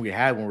conversation we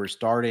had when we're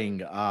starting.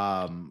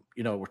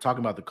 We're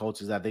talking about the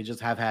Colts is that they just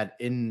have had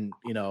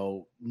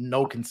no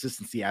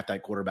consistency at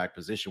that quarterback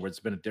position where it's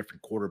been a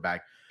different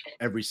quarterback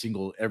every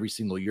single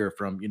year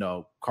from,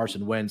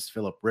 Carson Wentz,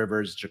 Phillip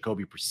Rivers,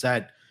 Jacoby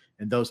Brissett,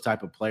 and those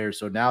type of players.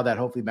 So now that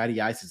hopefully Matty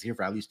Ice is here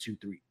for at least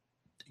 2-3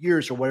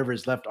 years or whatever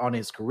is left on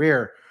his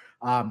career,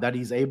 that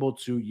he's able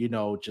to,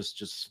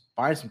 just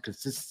find some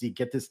consistency,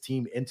 get this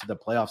team into the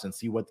playoffs and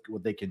see what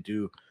they can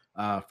do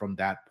from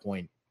that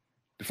point.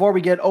 Before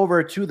we get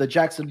over to the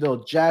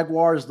Jacksonville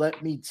Jaguars,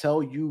 let me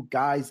tell you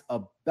guys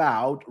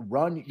about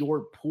Run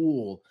Your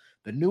Pool,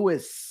 the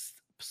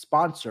newest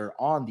sponsor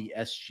on the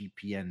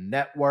SGPN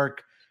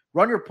network.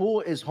 Run Your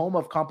Pool is home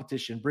of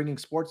competition, bringing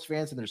sports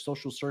fans and their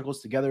social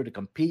circles together to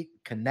compete,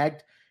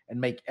 connect,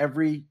 and make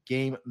every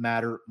game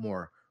matter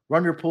more.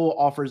 Run Your Pool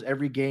offers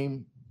every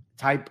game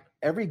type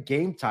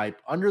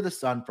under the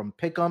sun, from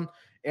Pick'em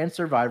and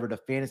Survivor to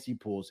fantasy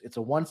pools. It's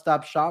a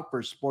one-stop shop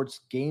for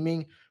sports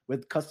gaming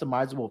with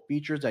customizable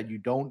features that you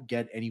don't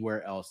get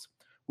anywhere else.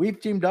 We've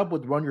teamed up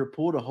with Run Your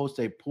Pool to host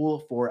a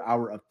pool for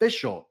our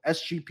official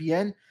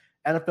SGPN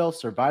NFL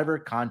Survivor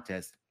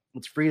contest.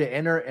 It's free to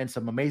enter, and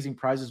some amazing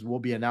prizes will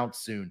be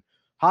announced soon.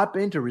 Hop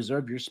in to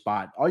reserve your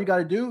spot. All you got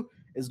to do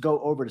is go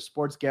over to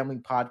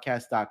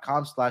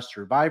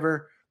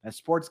sportsgamblingpodcast.com/survivor.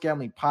 That's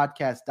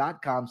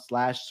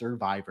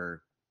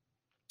sportsgamblingpodcast.com/survivor.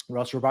 We're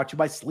also brought to you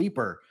by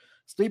Sleeper.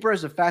 Sleeper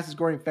is the fastest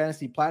growing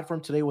fantasy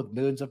platform today with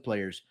millions of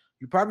players.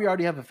 You probably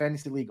already have a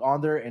fantasy league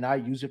on there, and I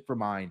use it for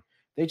mine.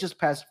 They just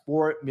passed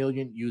 4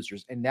 million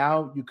users, and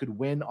now you could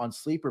win on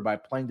Sleeper by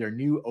playing their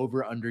new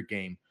over-under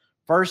game.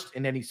 First,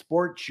 in any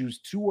sport, choose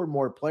 2 or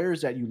more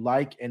players that you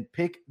like and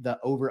pick the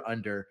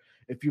over-under.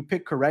 If you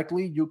pick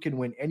correctly, you can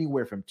win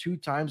anywhere from 2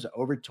 times to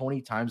over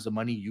 20 times the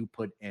money you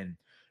put in.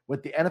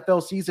 With the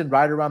NFL season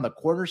right around the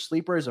corner,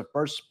 Sleeper is a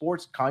first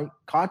sports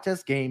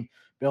contest game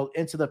built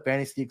into the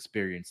fantasy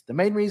experience. The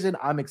main reason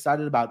I'm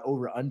excited about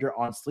Over Under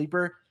on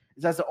Sleeper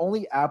is that's the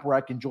only app where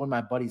I can join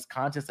my buddies'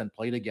 contests and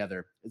play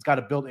together. It's got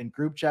a built-in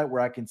group chat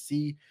where I can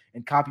see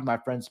and copy my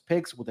friends'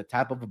 picks with a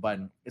tap of a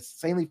button. It's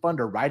insanely fun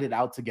to write it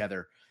out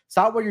together.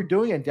 Stop what you're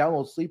doing and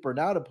download Sleeper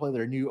now to play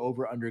their new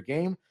over-under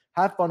game.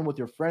 Have fun with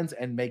your friends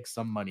and make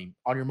some money.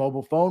 On your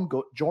mobile phone,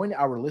 go join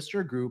our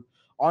listener group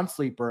on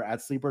Sleeper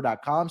at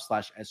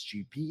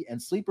sleeper.com/SGP,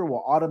 and Sleeper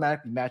will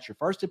automatically match your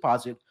first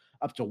deposit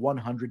up to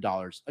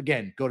 $100.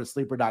 Again, go to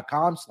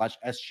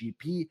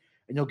sleeper.com/SGP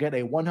and you'll get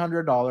a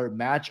 $100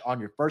 match on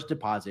your first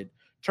deposit.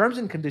 Terms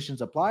and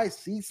conditions apply.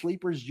 See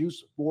Sleeper's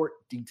use for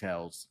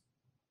details.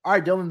 All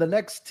right, Dylan, the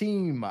next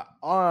team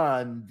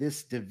on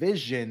this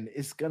division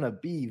is going to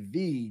be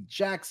the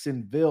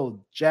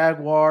Jacksonville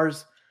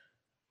Jaguars.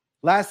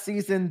 Last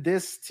season,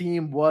 this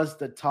team was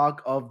the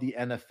talk of the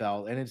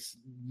NFL, and it's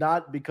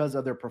not because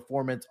of their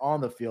performance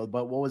on the field,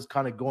 but what was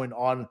kind of going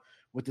on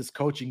with this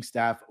coaching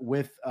staff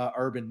with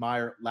Urban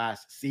Meyer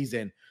last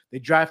season. They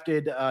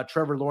drafted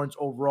Trevor Lawrence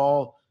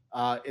overall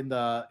in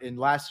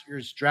last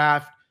year's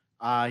draft.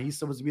 He's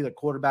supposed to be the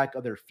quarterback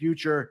of their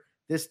future.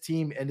 This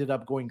team ended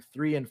up going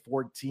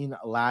 3-14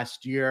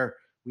 last year.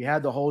 We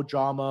had the whole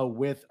drama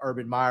with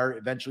Urban Meyer.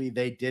 Eventually,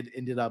 they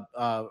ended up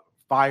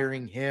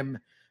firing him.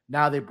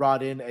 Now they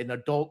brought in an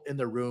adult in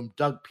the room,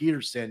 Doug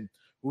Peterson,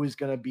 who is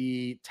going to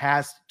be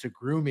tasked to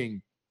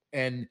grooming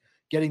and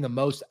getting the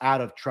most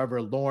out of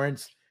Trevor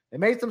Lawrence. They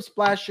made some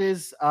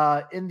splashes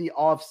in the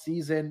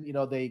offseason. You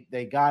know,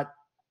 they got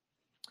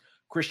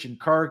Christian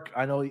Kirk.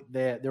 I know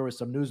there was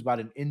some news about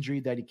an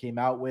injury that he came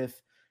out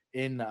with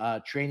in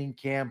training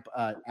camp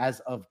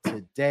as of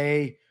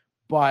today.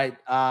 But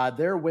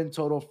their win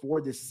total for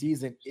this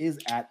season is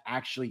at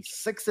actually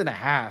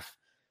 6.5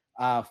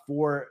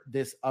 for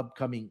this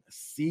upcoming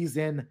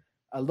season.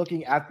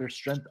 Looking at their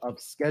strength of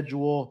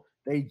schedule,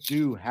 they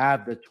do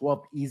have the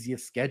 12th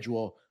easiest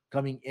schedule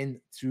coming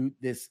into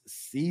this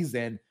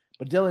season.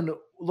 But Dylan,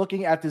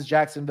 looking at this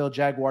Jacksonville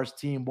Jaguars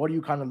team, what are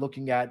you kind of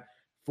looking at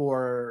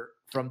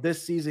from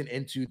this season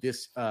into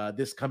this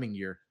coming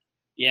year?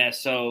 Yeah,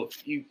 so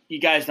you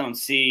guys don't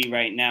see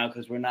right now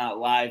because we're not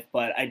live,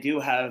 but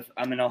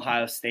I'm an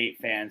Ohio State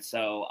fan,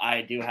 so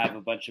I do have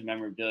a bunch of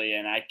memorabilia,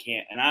 and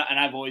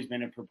I've always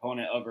been a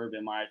proponent of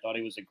Urban Meyer. I thought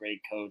he was a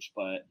great coach,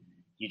 but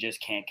you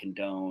just can't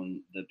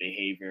condone the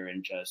behavior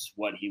and just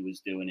what he was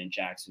doing in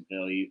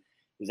Jacksonville. He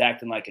was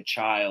acting like a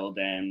child,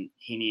 and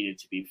he needed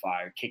to be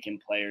fired, kicking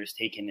players,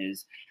 taking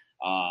his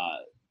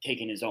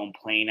own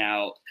plane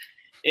out.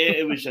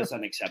 It was just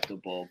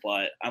unacceptable,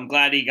 but I'm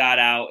glad he got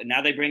out. And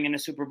now they bring in a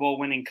Super Bowl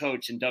winning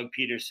coach in Doug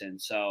Peterson.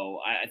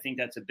 So I think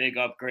that's a big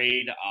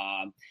upgrade.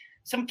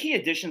 Some key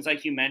additions,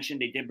 like you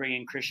mentioned, they did bring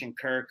in Christian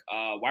Kirk,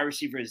 wide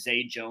receiver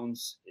Zay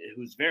Jones,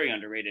 who's very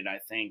underrated, I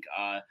think.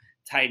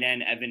 Tight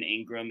end Evan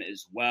Ingram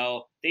as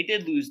well. They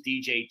did lose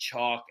DJ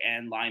Chalk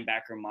and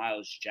linebacker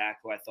Miles Jack,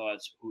 who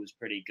was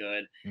pretty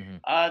good.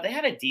 Mm-hmm. They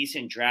had a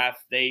decent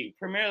draft. They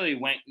primarily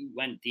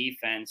went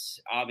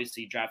defense,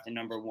 obviously drafted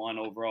number 1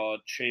 overall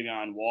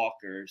Travion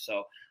Walker.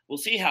 So we'll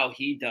see how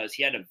he does.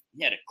 He had a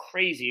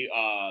crazy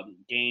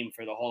game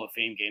for the Hall of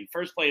Fame game.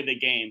 First play of the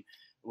game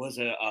was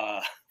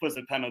a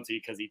penalty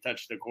because he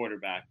touched the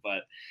quarterback,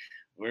 but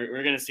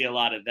we're going to see a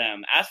lot of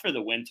them. As for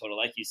the win total,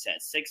 like you said,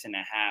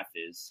 6.5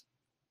 is.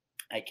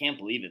 I can't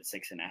believe it's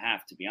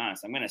 6.5, to be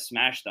honest. I'm going to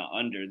smash the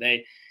under.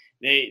 They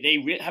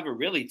have a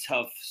really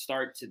tough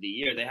start to the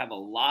year. They have a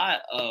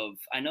lot of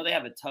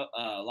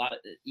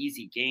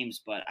easy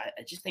games, but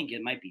I just think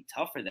it might be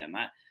tough for them.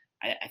 I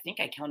think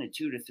I counted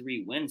 2 to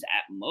 3 wins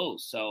at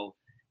most. So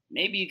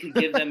maybe you could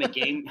give them a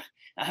game.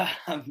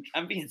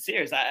 I'm being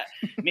serious.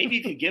 Maybe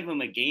you could give them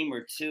a game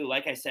or two.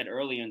 Like I said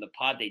earlier in the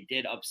pod, they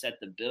did upset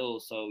the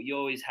Bills. So you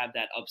always have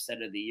that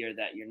upset of the year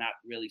that you're not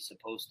really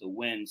supposed to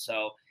win.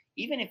 So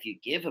even if you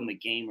give them a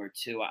game or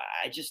two,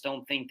 I just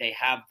don't think they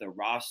have the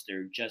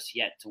roster just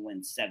yet to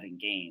win 7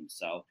 games.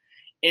 So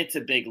it's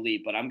a big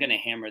leap, but I'm going to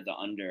hammer the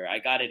under. I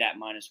got it at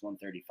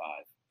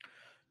 -135.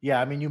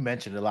 Yeah, I mean, you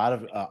mentioned a lot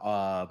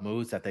of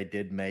moves that they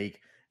did make,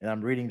 and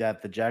I'm reading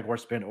that the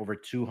Jaguars spent over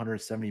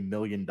 $270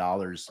 million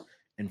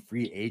in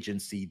free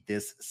agency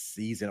this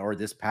season or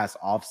this past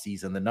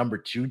offseason. The number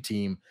 2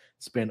 team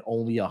spent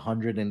only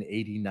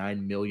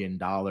 $189 million.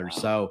 Wow.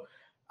 So,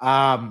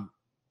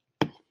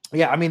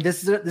 yeah, I mean,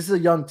 this is a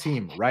young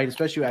team, right?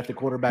 Especially at the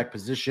quarterback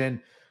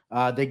position.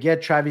 They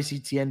get Travis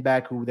Etienne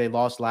back, who they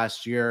lost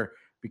last year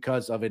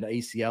because of an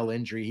ACL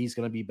injury. He's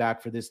going to be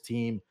back for this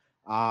team.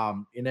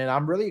 And then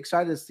I'm really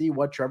excited to see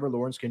what Trevor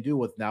Lawrence can do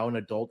with now an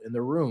adult in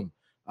the room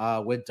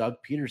with Doug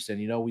Peterson.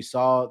 You know, we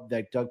saw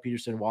that Doug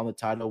Peterson won the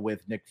title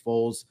with Nick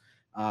Foles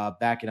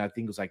back in, I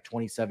think it was like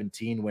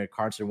 2017 when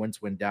Carson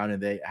Wentz went down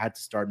and they had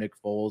to start Nick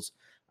Foles.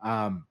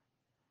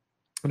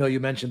 I know you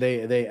mentioned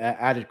they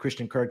added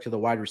Christian Kirk to the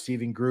wide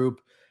receiving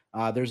group.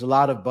 There's a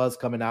lot of buzz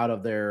coming out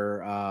of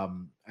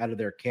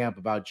their camp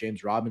about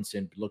James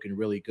Robinson looking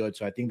really good.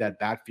 So I think that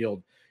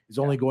backfield is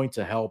only going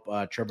to help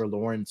Trevor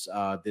Lawrence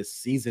this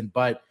season.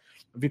 But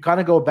if you kind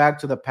of go back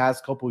to the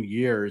past couple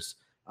years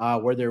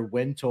where their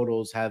win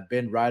totals have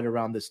been right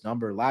around this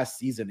number, last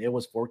season it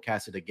was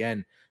forecasted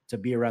again to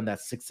be around that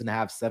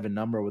 6.5, 7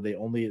 number where they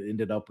only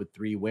ended up with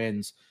 3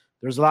 wins.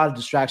 There's a lot of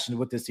distraction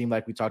with this team,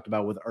 like we talked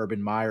about with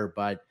Urban Meyer,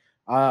 but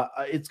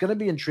it's going to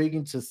be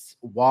intriguing to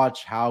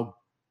watch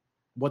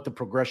what the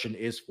progression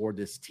is for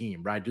this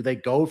team, right? Do they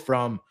go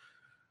from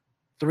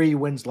 3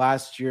 wins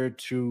last year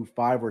to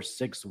 5 or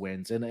 6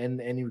 wins?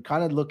 And you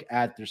kind of look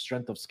at their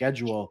strength of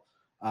schedule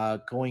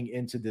going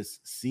into this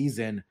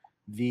season.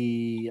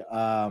 The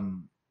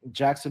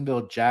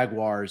Jacksonville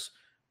Jaguars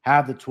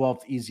have the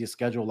 12th easiest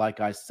schedule, like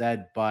I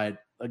said, but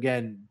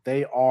again,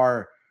 they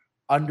are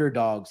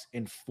underdogs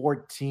in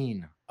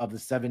 14 of the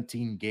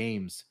 17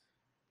 games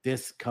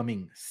this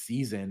coming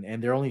season,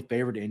 and they're only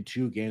favored in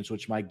 2 games,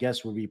 which my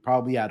guess will be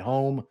probably at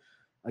home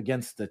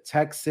against the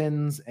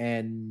Texans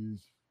and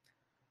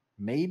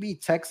maybe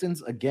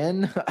Texans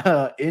again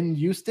in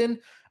Houston.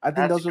 I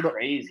think That's those are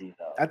crazy,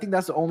 though. I think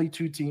that's the only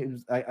 2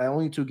 teams,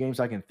 only 2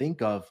 games I can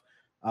think of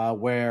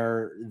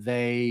where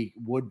they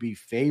would be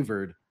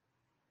favored.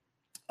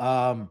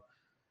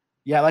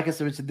 Yeah, like I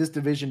said, this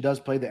division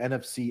does play the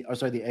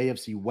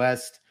AFC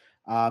West,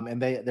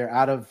 and they're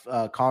out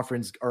of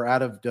conference or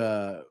out of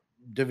the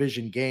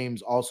division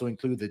games. Also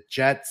include the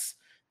Jets,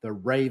 the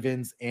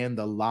Ravens, and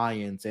the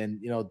Lions, and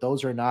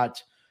those are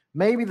not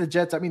maybe the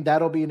Jets. I mean,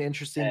 that'll be an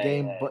interesting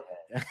game, but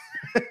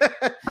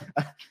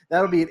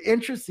that'll be an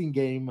interesting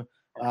game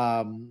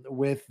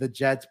with the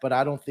Jets. But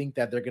I don't think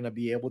that they're going to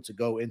be able to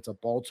go into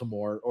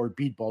Baltimore or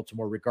beat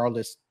Baltimore,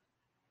 regardless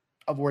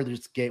of where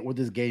this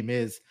game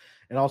is.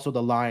 And also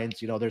the Lions,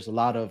 there's a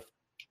lot of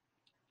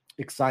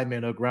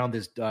excitement around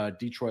this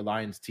Detroit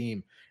Lions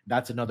team.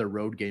 That's another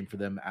road game for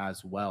them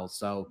as well.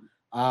 So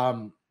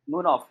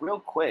Munoz, real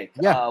quick.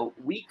 Yeah.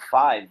 Week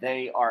 5,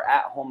 they are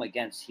at home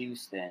against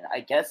Houston.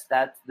 I guess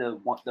that's the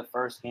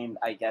first game.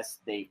 I guess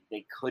they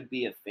could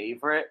be a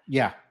favorite.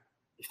 Yeah.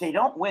 If they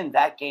don't win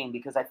that game,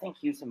 because I think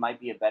Houston might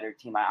be a better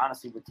team, I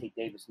honestly would take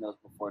Davis Mills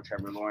before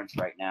Trevor Lawrence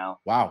right now.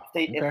 Wow.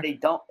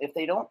 If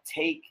they don't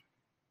take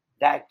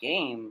that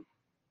game,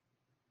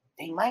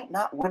 they might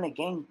not win a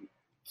game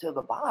to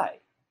the bye.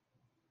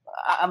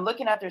 I'm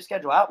looking at their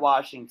schedule at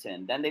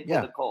Washington. Then they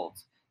play the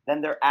Colts. Then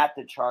they're at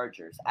the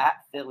Chargers,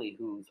 at Philly,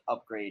 who's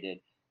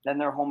upgraded. Then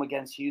they're home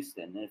against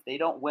Houston. And if they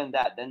don't win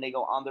that, then they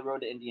go on the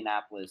road to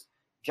Indianapolis.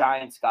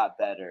 Giants got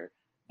better.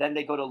 Then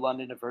they go to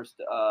London versus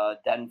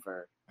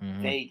Denver,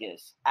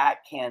 Vegas, at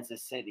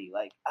Kansas City.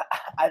 Like,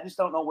 I just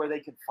don't know where they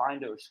could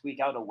find or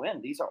squeak out a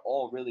win. These are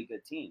all really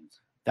good teams.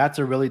 That's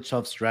a really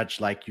tough stretch,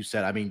 like you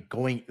said. I mean,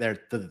 going there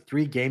the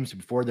 3 games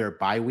before their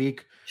bye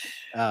week,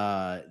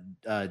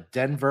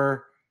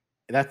 Denver,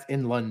 that's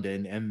in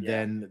London, and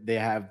then they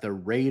have the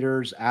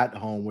Raiders at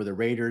home. Where the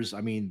Raiders,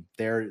 I mean,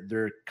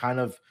 they're kind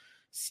of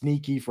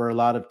sneaky for a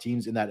lot of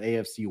teams in that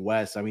AFC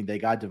West. I mean, they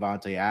got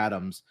Devontae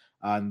Adams.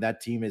 That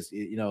team is,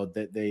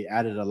 they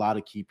added a lot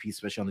of key pieces,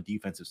 especially on the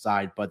defensive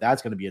side. But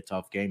that's going to be a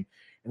tough game.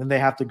 And then they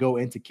have to go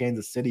into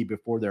Kansas City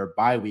before their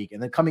bye week.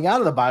 And then coming out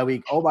of the bye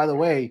week, oh, by the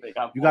way,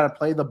 you got to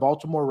play the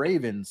Baltimore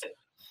Ravens.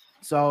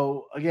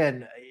 So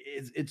again,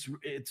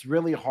 it's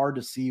really hard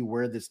to see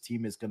where this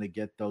team is going to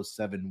get those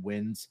 7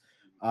 wins.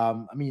 I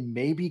mean,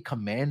 maybe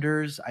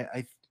Commanders.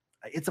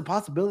 It's a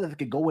possibility that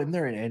they could go in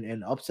there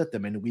and upset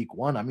them in week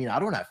 1. I mean, I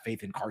don't have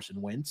faith in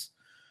Carson Wentz.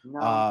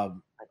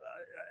 No.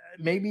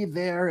 Maybe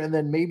there, and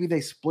then maybe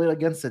they split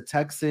against the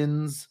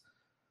Texans.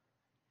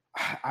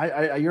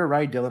 You're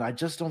right, Dylan. I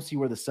just don't see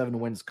where the 7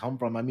 wins come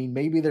from. I mean,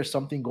 maybe there's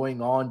something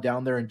going on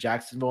down there in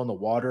Jacksonville in the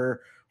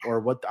water, or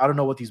what. I don't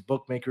know what these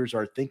bookmakers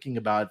are thinking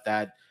about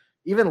that.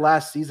 Even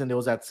last season, it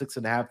was at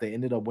 6.5. They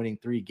ended up winning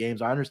 3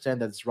 games. I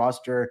understand that this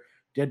roster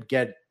did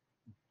get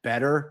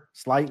better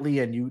slightly,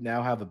 and you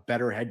now have a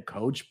better head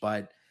coach,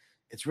 but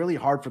it's really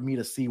hard for me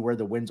to see where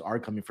the wins are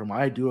coming from.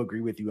 I do agree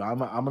with you. I'm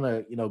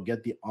gonna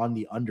get the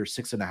under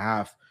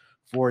 6.5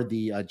 for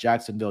the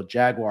Jacksonville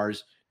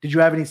Jaguars. Did you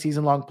have any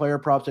season-long player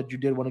props that you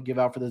did want to give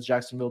out for this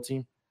Jacksonville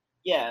team?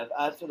 Yeah,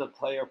 as for the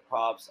player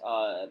props,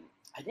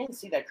 I didn't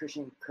see that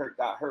Christian Kirk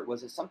got hurt.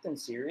 Was it something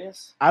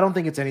serious? I don't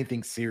think it's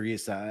anything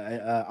serious.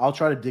 I'll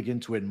try to dig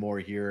into it more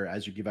here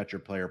as you give out your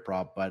player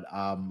prop, but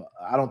I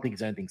don't think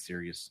it's anything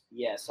serious.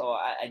 Yeah, so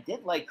I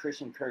did like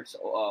Christian Kirk's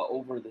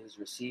over his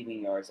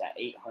receiving yards at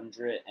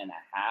 800.5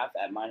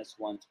 at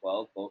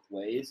 -112 both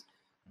ways.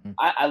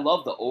 I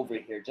love the over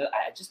here.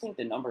 I just think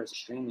the number is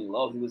extremely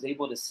low. He was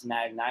able to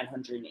snag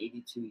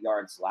 982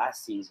 yards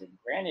last season.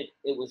 Granted,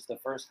 it was the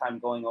first time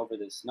going over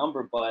this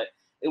number, but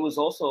it was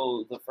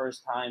also the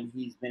first time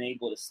he's been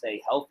able to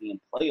stay healthy and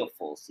play a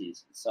full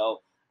season.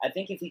 So I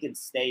think if he can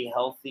stay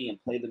healthy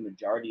and play the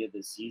majority of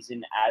the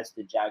season as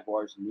the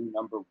Jaguars' new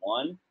number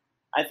 1,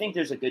 I think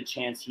there's a good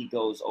chance he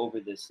goes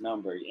over this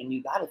number. And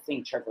you got to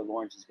think Trevor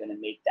Lawrence is going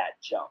to make that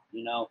jump.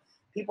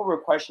 people were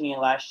questioning it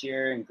last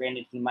year, and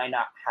granted, he might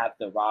not have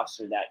the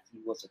roster that he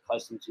was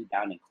accustomed to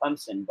down in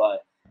Clemson,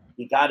 but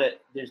you got to,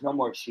 there's no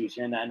more excuse.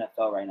 You're in the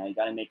NFL right now. You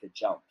got to make a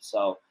jump.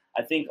 So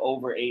I think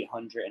over 800.5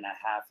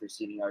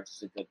 receiving yards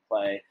is a good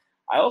play.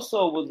 I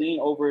also would lean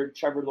over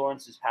Trevor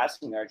Lawrence's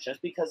passing yards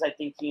just because I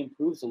think he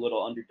improves a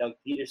little under Doug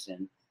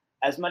Peterson.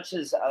 As much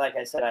as, like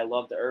I said, I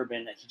love the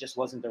Urban, he just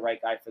wasn't the right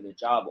guy for the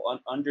job.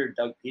 Under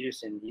Doug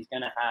Peterson, he's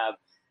going to have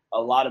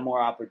a lot of more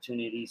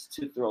opportunities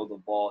to throw the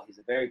ball. He's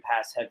a very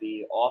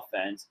pass-heavy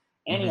offense,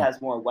 and he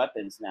has more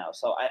weapons now.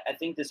 So I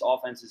think this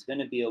offense is going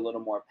to be a little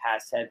more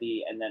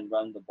pass-heavy and then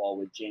run the ball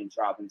with James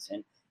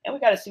Robinson. And we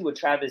got to see what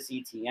Travis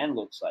Etienne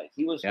looks like.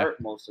 He was hurt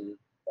most of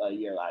the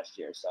year last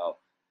year. So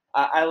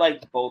I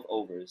liked both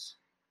overs.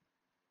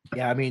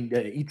 Yeah, I mean,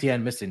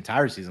 Etienne missed the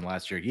entire season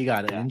last year. He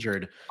got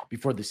injured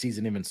before the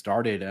season even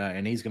started,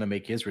 and he's going to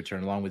make his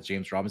return along with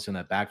James Robinson in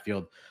that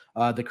backfield.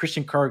 The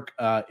Christian Kirk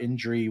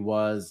injury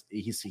was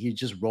he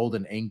just rolled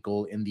an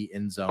ankle in the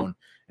end zone,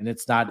 and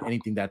it's not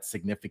anything that's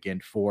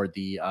significant for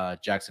the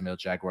Jacksonville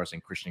Jaguars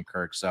and Christian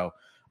Kirk. So,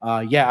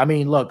 yeah, I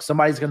mean, look,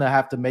 somebody's going to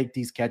have to make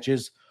these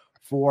catches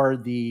for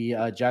the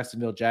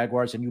Jacksonville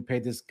Jaguars, and you pay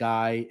this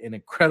guy an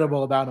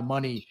incredible amount of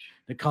money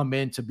to come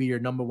in to be your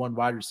number one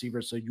wide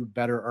receiver. So you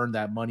better earn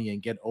that money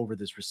and get over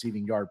this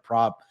receiving yard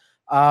prop.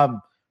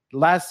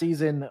 Last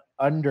season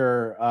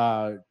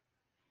under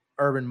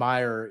Urban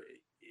Meyer,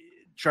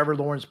 Trevor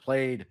Lawrence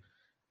played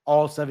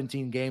all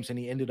 17 games and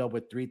he ended up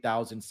with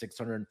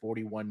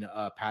 3,641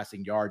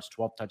 passing yards,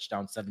 12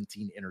 touchdowns,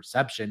 17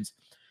 interceptions.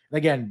 And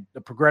again,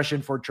 the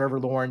progression for Trevor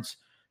Lawrence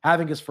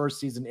having his first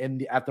season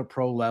at the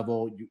pro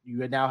level,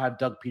 you now have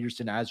Doug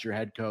Peterson as your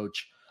head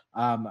coach.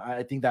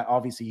 I think that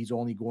obviously he's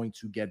only going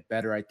to get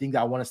better. I think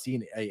that I want to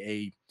see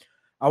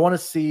I want to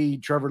see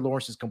Trevor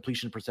Lawrence's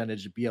completion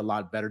percentage be a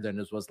lot better than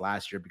it was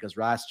last year, because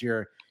last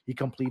year he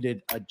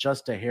completed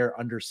just a hair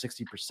under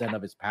 60%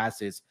 of his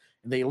passes.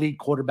 And the elite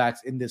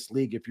quarterbacks in this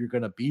league, if you're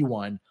going to be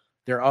one,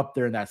 they're up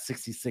there in that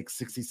 66,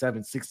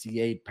 67,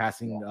 68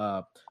 passing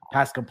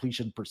pass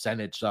completion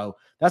percentage. So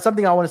that's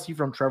something I want to see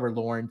from Trevor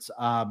Lawrence.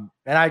 And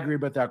I agree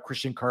with that.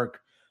 Christian Kirk,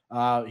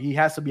 he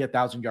has to be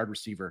 1,000-yard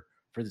receiver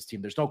for this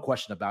team. There's no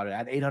question about it.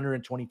 At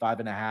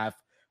 825.5,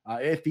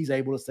 if he's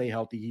able to stay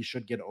healthy, he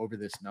should get over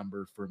this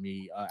number for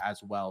me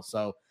as well.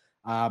 So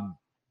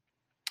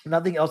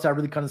nothing else that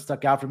really kind of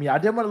stuck out for me. I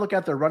did want to look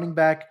at the running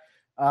back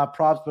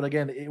props, but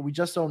again, we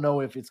just don't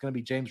know if it's going to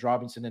be James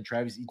Robinson and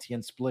Travis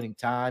Etienne splitting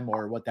time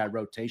or what that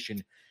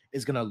rotation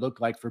is going to look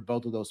like for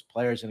both of those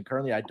players. And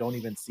currently, I don't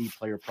even see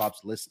player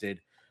props listed.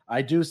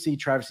 I do see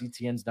Travis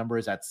Etienne's number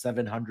is at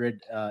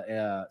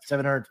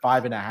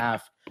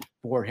 705.5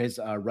 for his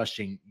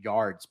rushing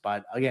yards.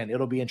 But again,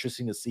 it'll be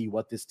interesting to see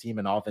what this team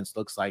and offense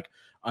looks like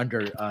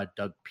under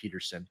Doug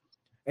Peterson.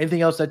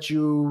 Anything else that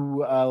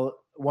you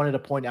wanted to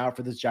point out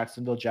for this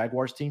Jacksonville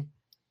Jaguars team?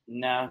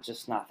 No,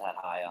 just not that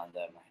high on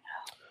them right now.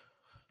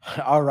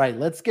 All right,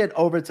 let's get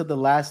over to the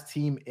last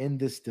team in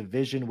this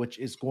division, which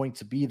is going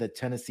to be the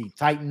Tennessee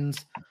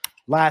Titans.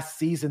 Last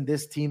season,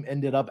 this team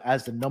ended up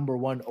as the number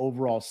one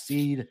overall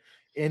seed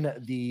in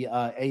the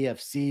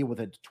AFC with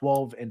a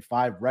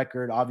 12-5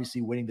 record,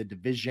 obviously winning the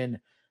division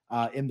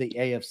in the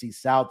AFC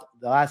South.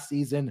 The last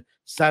season,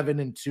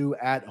 7-2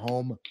 at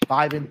home,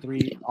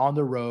 5-3 on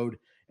the road,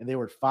 and they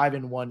were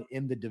 5-1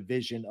 in the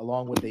division,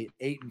 along with a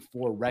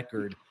 8-4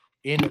 record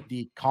in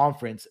the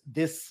conference.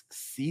 This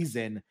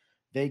season,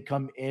 they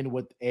come in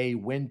with a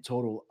win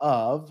total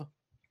of,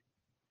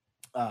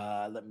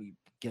 let me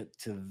get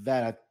to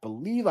that. I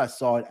believe I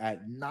saw it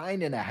at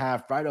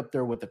 9.5, right up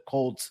there with the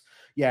Colts.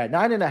 Yeah,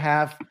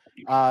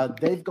 9.5.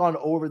 They've gone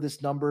over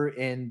this number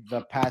in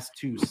the past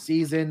two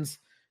seasons.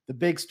 The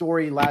big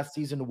story last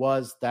season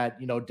was that,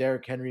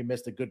 Derrick Henry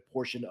missed a good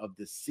portion of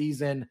the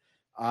season.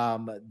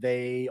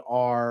 They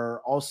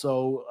are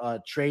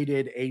also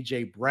traded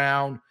A.J.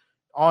 Brown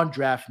on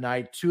draft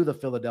night to the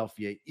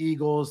Philadelphia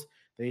Eagles.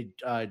 They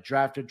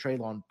drafted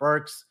Treylon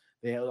Burks.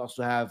 They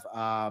also have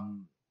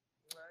on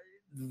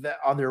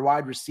their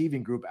wide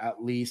receiving group,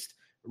 at least,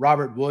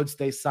 Robert Woods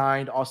they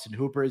signed. Austin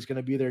Hooper is going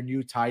to be their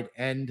new tight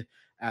end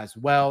as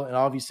well. And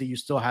obviously you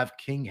still have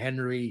King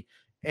Henry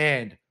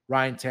and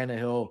Ryan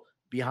Tannehill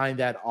behind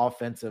that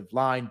offensive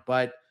line.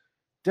 But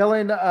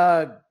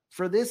Dylan,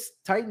 for this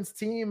Titans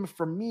team,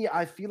 for me,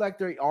 I feel like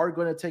they are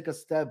going to take a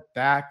step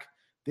back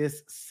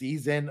this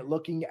season.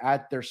 Looking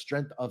at their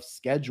strength of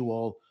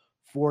schedule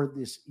for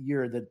this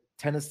year, the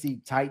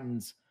Tennessee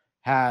Titans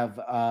have,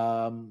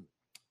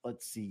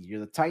 let's see here.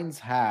 The Titans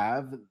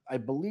have, I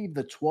believe,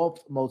 the 12th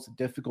most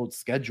difficult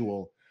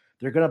schedule.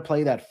 They're going to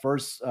play that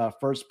first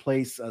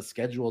place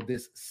schedule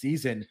this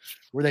season,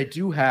 where they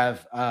do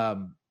have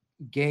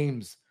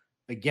games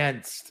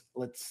against,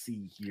 let's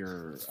see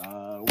here.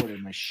 Where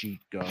did my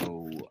sheet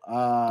go?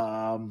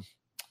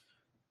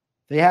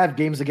 They have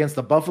games against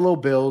the Buffalo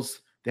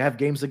Bills. They have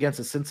games against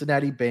the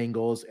Cincinnati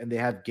Bengals, and they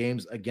have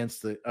games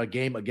against a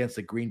game against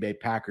the Green Bay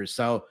Packers.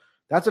 So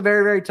that's a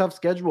very, very tough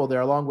schedule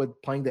there, along with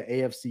playing the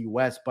AFC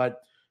West.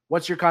 But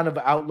what's your kind of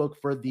outlook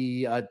for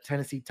the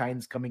Tennessee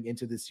Titans coming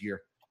into this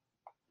year?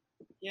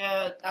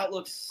 Yeah,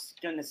 Outlook's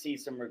going to see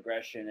some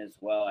regression as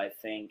well. I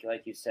think,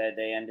 like you said,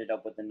 they ended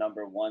up with the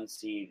number 1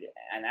 seed,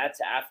 and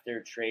that's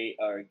after trade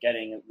or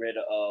getting rid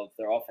of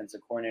their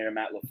offensive coordinator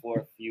Matt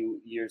LaFleur a few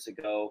years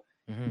ago.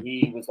 Mm-hmm.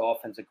 He was the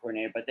offensive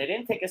coordinator, but they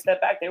didn't take a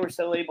step back. They were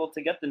still able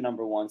to get the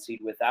number 1 seed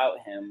without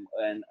him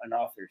and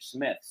Arthur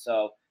Smith.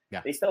 So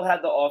Yeah. they still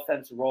had the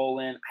offense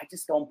rolling. I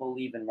just don't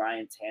believe in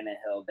Ryan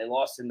Tannehill. They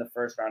lost in the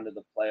first round of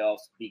the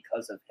playoffs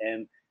because of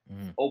him.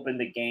 Opened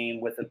the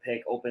game with a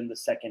pick, opened the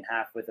second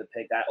half with a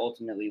pick. That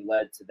ultimately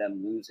led to them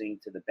losing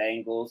to the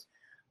Bengals.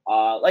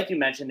 Like you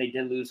mentioned, they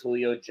did lose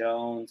Julio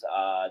Jones.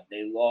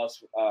 They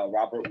lost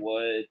Robert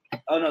Wood.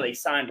 Oh, no, they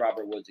signed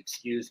Robert Woods,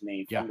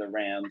 from the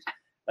Rams.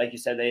 Like you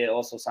said, they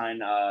also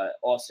signed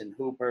Austin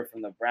Hooper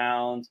from the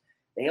Browns.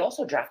 They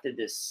also drafted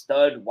this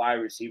stud wide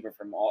receiver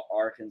from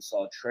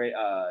Arkansas,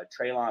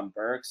 Treylon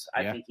Burks.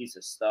 I think he's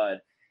a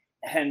stud.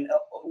 And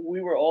we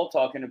were all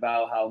talking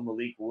about how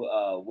Malik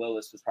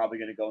Willis was probably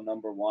going to go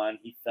number 1.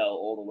 He fell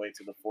all the way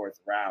to the 4th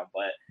round,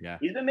 but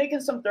he's been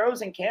making some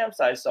throws in camps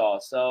I saw.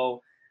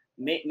 So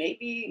maybe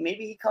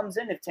he comes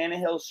in if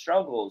Tannehill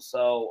struggles.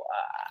 So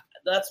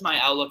that's my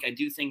outlook. I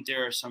do think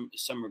there are some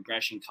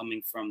regression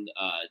coming from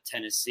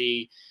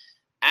Tennessee.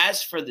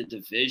 As for the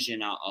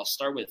division, I'll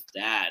start with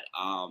that.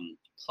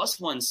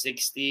 Plus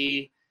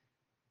 160.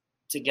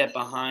 To get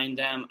behind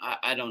them,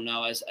 I don't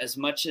know. As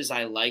much as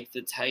I like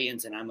the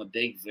Titans and I'm a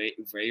big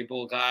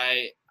variable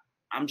guy,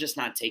 I'm just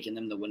not taking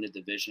them to win the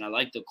division. I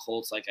like the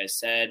Colts, like I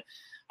said.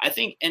 I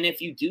think, and if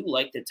you do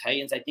like the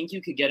Titans, I think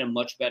you could get a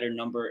much better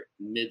number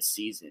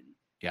mid-season.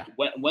 Yeah.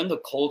 When the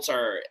Colts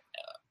are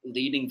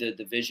leading the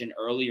division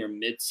early or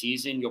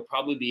mid-season, you'll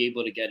probably be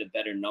able to get a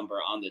better number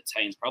on the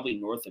Titans, probably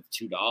north of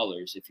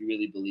 $2 if you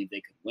really believe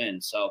they could win.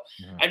 So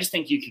I just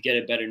think you could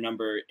get a better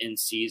number in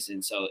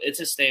season. So it's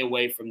a stay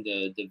away from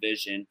the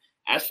division.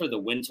 As for the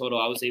win total,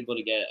 I was able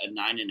to get a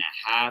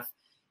 9.5.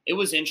 It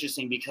was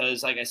interesting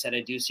because, like I said,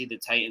 I do see the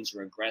Titans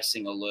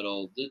regressing a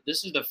little.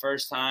 This is the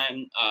first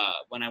time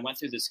when I went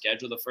through the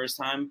schedule, the first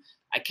time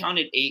I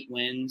counted 8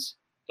 wins.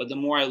 But the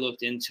more I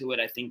looked into it,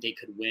 I think they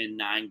could win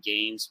 9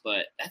 games.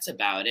 But that's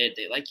about it.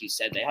 They, like you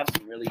said, they have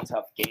some really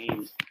tough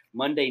games.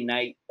 Monday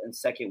night and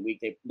second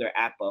week, they're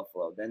at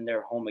Buffalo. Then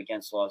they're home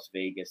against Las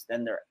Vegas.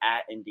 Then they're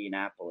at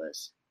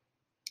Indianapolis.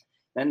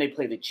 Then they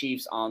play the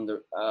Chiefs on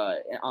the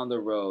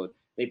road.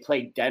 They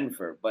play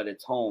Denver, but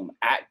it's home.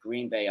 At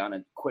Green Bay on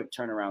a quick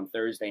turnaround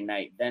Thursday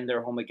night. Then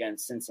they're home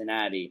against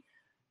Cincinnati.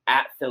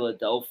 At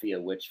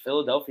Philadelphia, which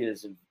Philadelphia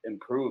has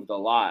improved a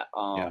lot.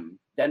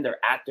 Then they're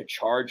at the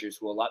Chargers,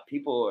 who a lot of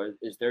people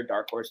is their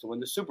dark horse to win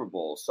the Super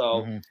Bowl.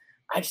 So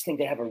I just think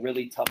they have a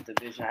really tough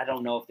division. I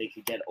don't know if they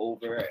could get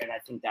over, and I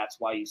think that's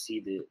why you see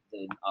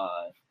the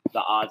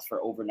odds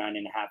for over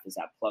 9.5 is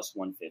at plus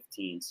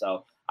 115.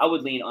 So I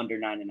would lean under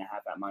 9.5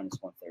 at minus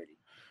 130.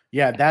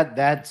 Yeah,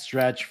 that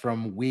stretch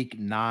from week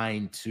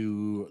 9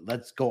 to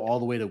let's go all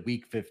the way to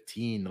week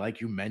 15.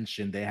 Like you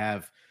mentioned, they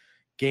have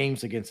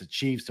games against the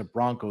Chiefs, the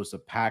Broncos, the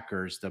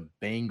Packers, the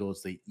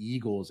Bengals, the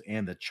Eagles,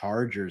 and the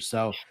Chargers.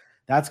 So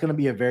that's going to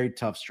be a very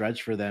tough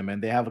stretch for them.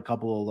 And they have a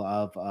couple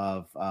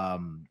of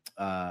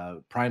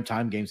prime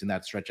time games in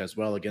that stretch as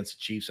well against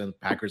the Chiefs and the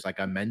Packers, like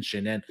I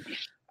mentioned. And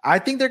I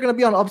think they're going to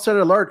be on upset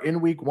alert in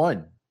week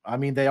 1. I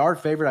mean, they are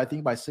favored, I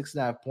think, by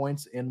 6.5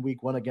 points in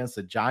week 1 against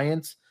the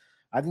Giants.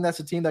 I think that's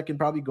a team that can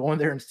probably go in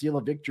there and steal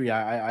a victory.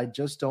 I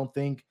just don't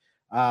think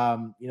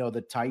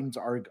the Titans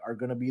are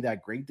going to be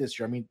that great this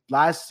year. I mean,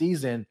 last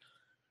season,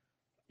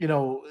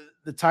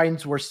 the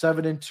Titans were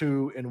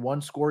 7-2 in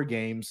 1-score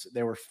games.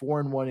 They were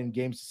 4-1 in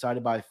games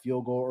decided by a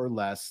field goal or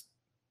less.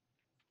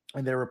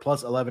 And they were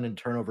plus 11 in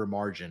turnover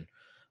margin.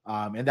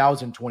 And that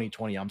was in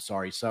 2020. I'm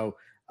sorry. So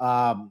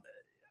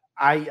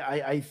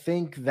I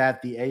think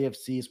that the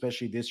AFC,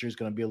 especially this year, is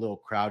going to be a little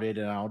crowded.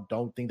 And I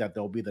don't think that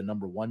they'll be the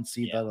number 1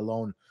 seed, let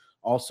alone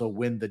also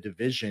win the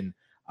division.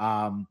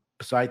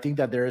 So I think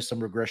that there is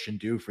some regression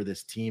due for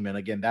this team. And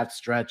again, that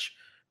stretch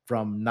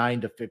from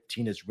 9 to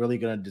 15 is really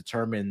going to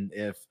determine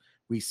if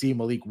we see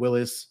Malik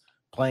Willis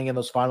playing in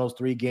those final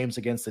 3 games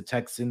against the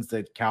Texans,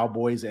 the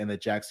Cowboys, and the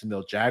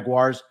Jacksonville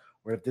Jaguars,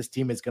 or if this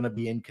team is going to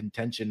be in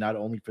contention not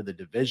only for the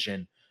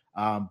division,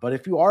 but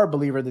if you are a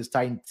believer in this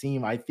Titan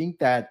team, I think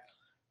that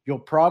you'll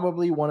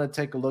probably want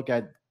to take a look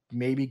at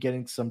maybe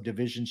getting some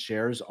division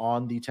shares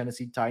on the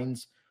Tennessee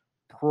Titans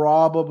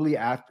probably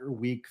after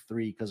week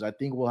 3, because I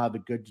think we'll have a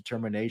good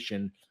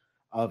determination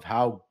of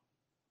how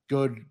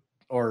good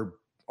or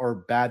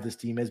bad this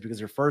team is, because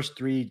their first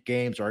 3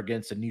 games are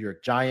against the New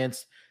York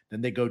Giants, then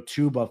they go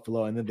to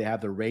Buffalo, and then they have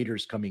the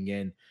Raiders coming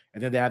in,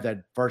 and then they have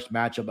that first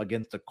matchup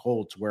against the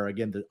Colts, where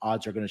again the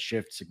odds are going to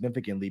shift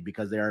significantly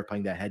because they are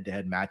playing that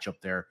head-to-head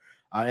matchup there,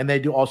 and they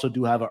do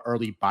have an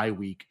early bye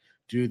week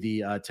to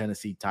the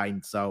Tennessee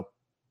Titans. So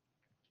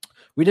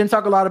we didn't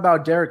talk a lot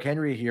about Derrick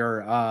Henry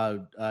here,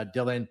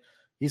 Dylan.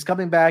 He's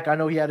coming back. I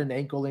know he had an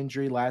ankle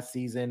injury last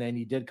season, and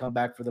he did come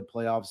back for the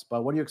playoffs.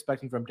 But what are you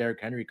expecting from Derrick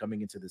Henry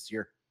coming into this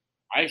year?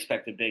 I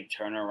expect a big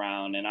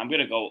turnaround, and I'm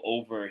going to go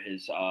over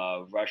his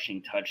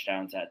rushing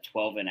touchdowns at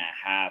 12.5.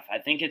 I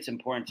think it's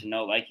important to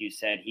know, like you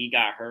said, he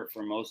got hurt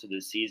for most of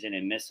the season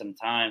and missed some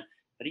time,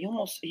 but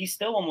he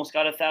still almost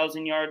got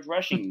 1,000 yards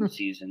rushing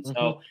season. Mhm.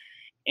 So,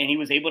 and he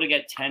was able to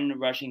get 10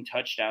 rushing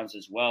touchdowns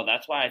as well.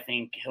 That's why I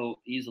think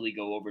he'll easily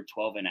go over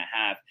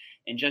 12.5.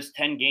 In just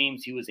 10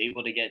 games, he was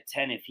able to get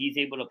 10. If he's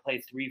able to play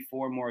 3,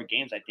 4 more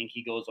games, I think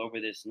he goes over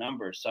this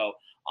number. So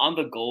on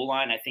the goal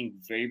line, I think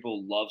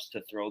Vrabel loves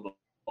to throw the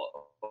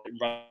ball.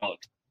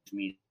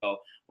 Me. So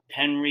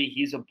Henry,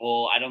 he's a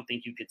bull. I don't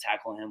think you could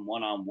tackle him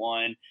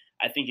one-on-one.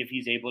 I think if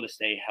he's able to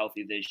stay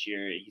healthy this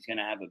year, he's going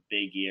to have a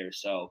big year.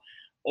 So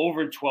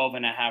over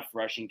 12.5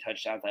 rushing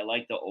touchdowns. I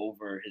like the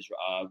over his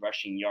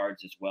rushing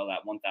yards as well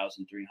at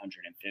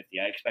 1,350.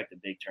 I expect a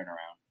big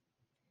turnaround.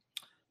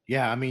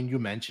 Yeah, I mean, you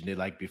mentioned it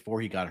like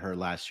before he got hurt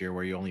last year,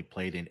 where he only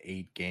played in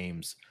 8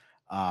 games.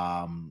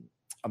 Um,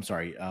 I'm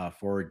sorry,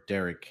 for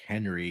Derrick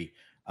Henry.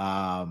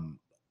 Um,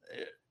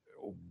 eh,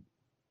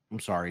 I'm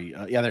sorry.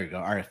 Yeah, there you go.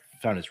 All right,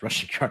 found his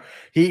rushing yard.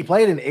 He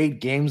played in 8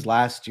 games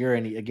last year,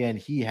 and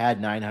he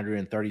had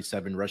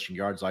 937 rushing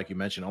yards, like you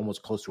mentioned,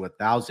 almost close to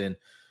 1,000.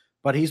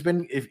 But he's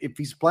been if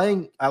he's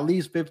playing at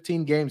least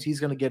 15 games, he's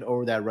going to get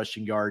over that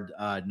rushing yard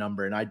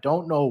number. And I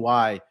don't know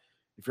why.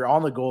 If you're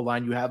on the goal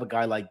line, you have a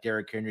guy like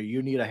Derrick Henry,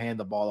 you need to hand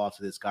the ball off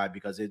to this guy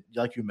because it,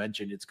 like you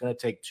mentioned, it's going to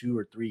take 2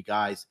 or 3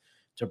 guys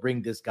to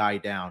bring this guy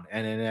down.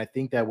 And I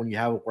think that when you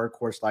have a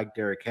workhorse like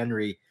Derrick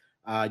Henry,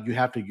 you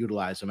have to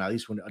utilize him at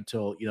least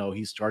until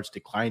he starts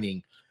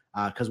declining,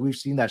 because we've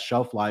seen that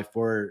shelf life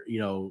for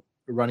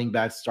running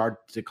backs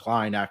start to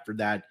decline after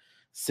that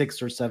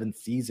sixth or seventh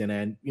season.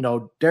 And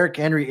Derrick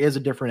Henry is a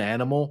different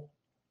animal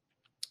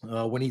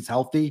when he's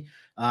healthy.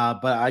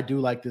 But I do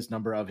like this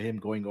number of him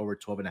going over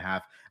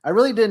 12.5. I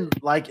really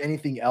didn't like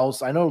anything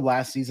else. I know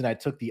last season I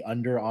took the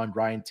under on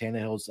Ryan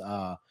Tannehill's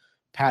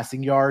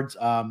passing yards.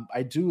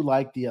 I do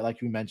like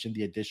like you mentioned,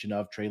 the addition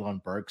of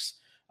Treylon Burks,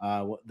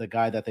 the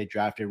guy that they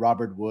drafted,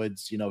 Robert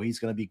Woods. He's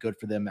going to be good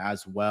for them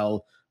as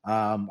well.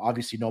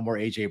 Obviously, no more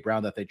AJ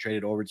Brown that they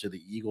traded over to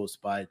the Eagles,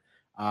 but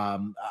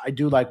I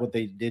do like what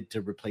they did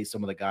to replace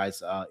some of the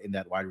guys in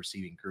that wide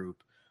receiving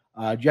group.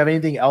 Do you have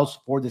anything else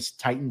for this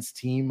Titans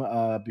team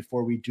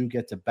before we do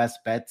get to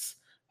best bets,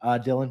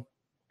 Dylan?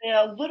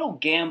 Yeah, a little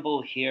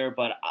gamble here,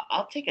 but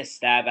I'll take a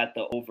stab at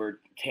the over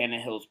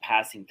Tannehill's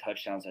passing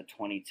touchdowns at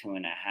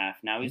 22.5.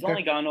 Now, he's Okay.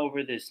 only gone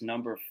over this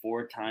number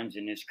 4 times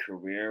in his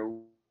career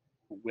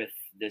with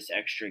this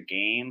extra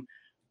game. Mhm.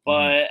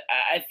 But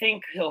I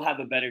think he'll have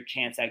a better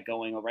chance at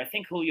going over. I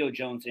think Julio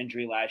Jones'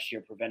 injury last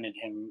year prevented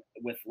him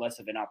with less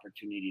of an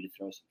opportunity to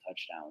throw some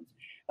touchdowns.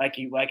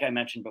 Like I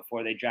mentioned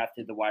before, they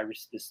drafted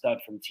the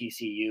stud from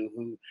TCU,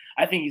 who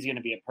I think he's going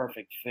to be a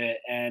perfect fit.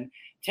 And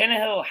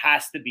Tannehill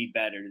has to be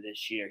better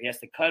this year. He has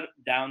to cut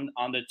down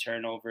on the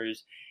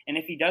turnovers. And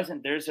if he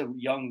doesn't, there's a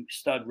young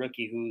stud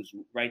rookie who's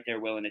right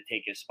there willing to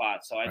take his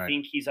spot. So I Right.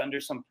 think he's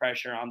under some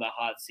pressure on the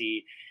hot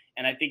seat.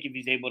 And I think if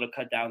he's able to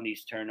cut down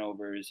these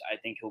turnovers, I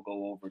think he'll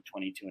go over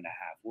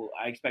 22.5. Well,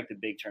 I expect a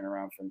big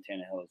turnaround from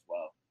Tannehill as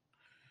well.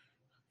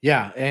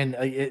 Yeah, and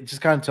it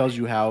just kind of tells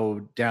you how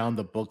down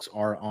the books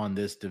are on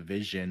this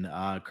division.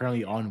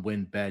 Currently on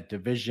win bet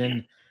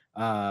division,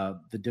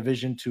 the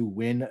division to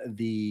win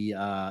the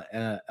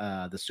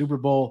Super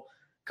Bowl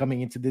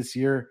coming into this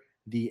year.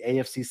 The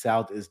AFC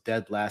South is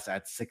dead last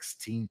at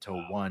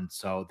 16-1,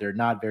 so they're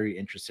not very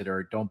interested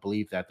or don't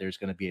believe that there's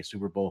going to be a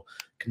Super Bowl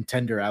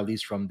contender, at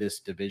least from this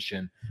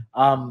division.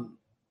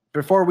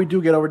 Before we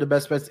do get over to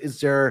best bets, is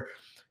there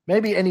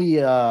maybe any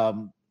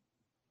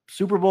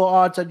Super Bowl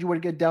odds that you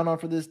would get down on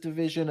for this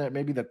division?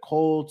 Maybe the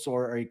Colts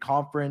or a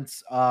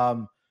conference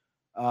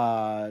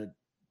uh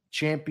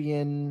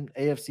champion,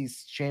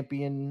 AFC's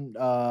champion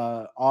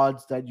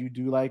odds that you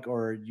do like,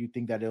 or you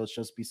think that it'll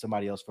just be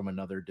somebody else from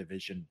another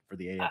division for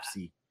the I,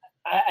 AFC?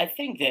 I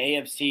think the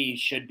AFC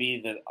should be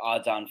the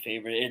odds-on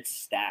favorite. It's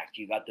stacked.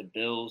 You got the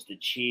Bills, the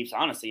Chiefs,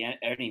 honestly,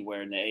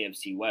 anywhere in the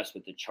AFC West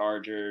with the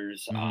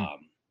Chargers. Mhm.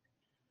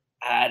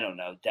 I don't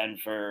know,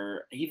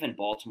 Denver, even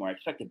Baltimore. I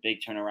expect a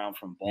big turnaround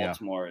from Yeah.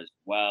 Baltimore as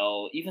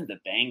well. Even the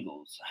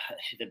Bengals.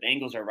 The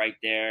Bengals are right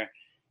there.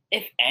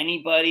 If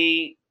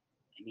anybody,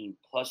 I mean,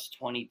 plus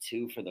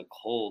 22 for the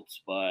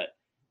Colts, but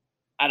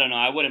I don't know.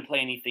 I wouldn't play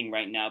anything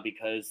right now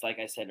because, like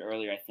I said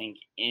earlier, I think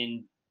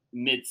in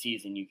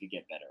mid-season you could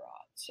get better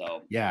odds.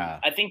 So Yeah.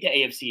 I think the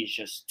AFC is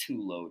just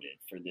too loaded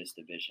for this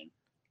division.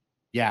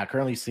 Yeah,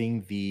 currently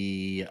seeing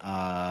the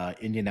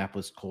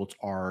Indianapolis Colts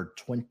are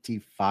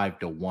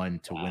 25-1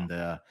 to win Wow.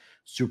 the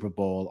Super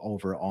Bowl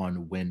over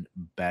on Win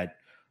Bet.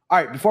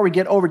 All right, before we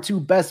get over to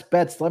best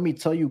bets, let me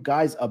tell you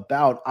guys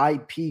about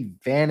IP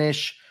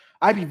Vanish.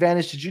 IP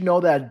Vanish, did you know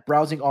that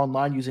browsing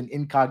online using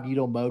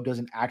incognito mode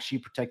doesn't actually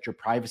protect your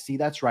privacy?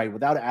 That's right.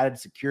 Without added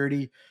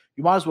security,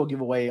 you might as well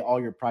give away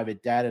all your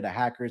private data to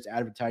hackers,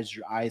 advertisers,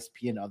 your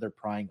ISP, and other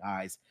prying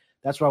eyes.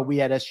 That's why we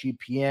at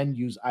SGPN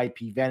use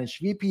IP Vanish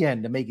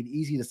VPN to make it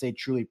easy to stay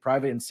truly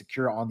private and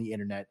secure on the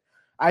internet.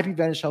 IP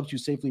Vanish helps you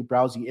safely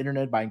browse the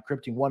internet by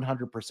encrypting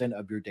 100%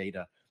 of your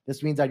data.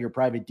 This means that your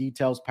private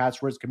details,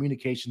 passwords,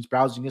 communications,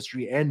 browsing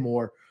history, and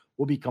more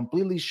will be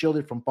completely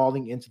shielded from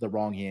falling into the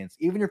wrong hands.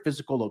 Even your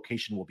physical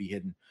location will be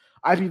hidden.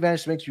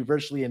 IPVanish makes you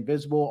virtually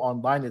invisible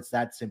online. It's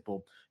that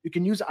simple. You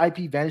can use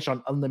IPVanish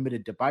on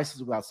unlimited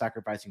devices without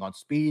sacrificing on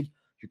speed.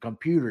 Your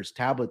computers,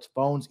 tablets,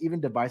 phones,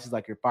 even devices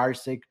like your Fire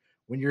Stick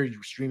when you're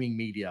streaming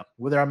media.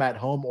 Whether I'm at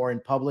home or in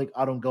public,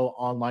 I don't go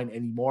online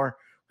anymore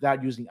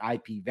without using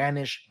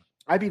IPVanish.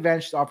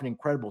 IPVanish is offering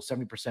incredible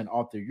 70%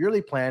 off their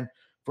yearly plan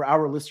for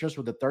our listeners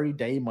with a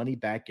 30-day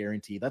money-back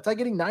guarantee. That's like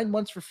getting 9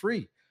 months for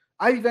free.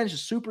 IPVanish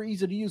is super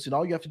easy to use, and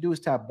all you have to do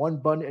is tap one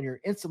button and you're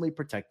instantly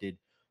protected.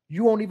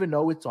 You won't even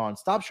know it's on.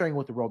 Stop sharing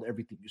with the world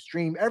everything you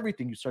stream,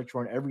 everything you search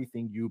for, and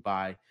everything you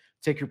buy.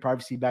 Take your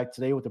privacy back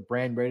today with a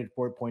brand rated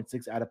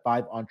 4.6 out of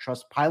 5 on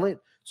Trustpilot.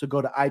 So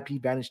go to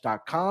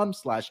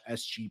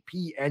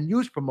ipvanish.com/SGP and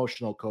use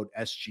promotional code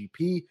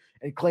SGP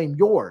and claim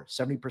your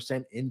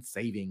 70% in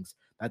savings.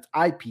 That's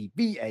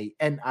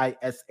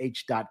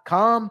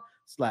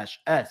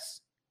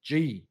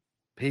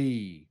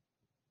ipvanish.com/SGP.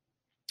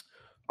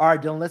 All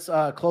right, Dylan, let's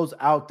close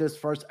out this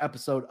first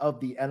episode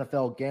of the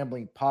NFL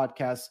Gambling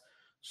Podcast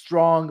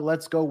strong.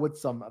 Let's go with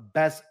some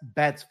best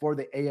bets for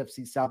the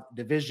AFC South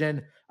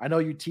division. I know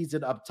you teased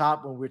it up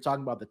top when we were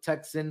talking about the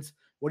Texans.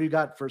 What do you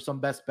got for some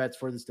best bets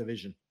for this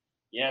division?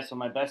 Yeah, so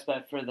my best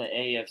bet for the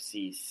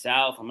AFC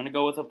South, I'm going to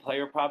go with a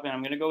player prop, and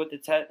I'm going to go with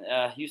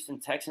the Houston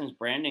Texans,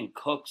 Brandon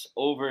Cooks,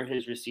 over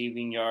his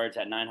receiving yards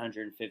at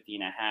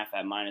 950.5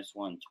 at minus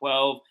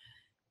 112.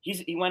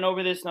 He went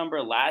over this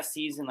number last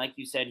season. Like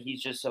you said,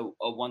 he's just a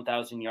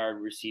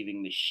 1,000-yard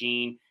receiving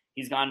machine.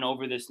 He's gone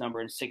over this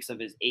number in 6 of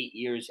his 8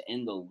 years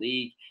in the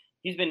league.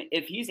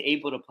 If he's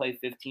able to play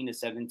 15 to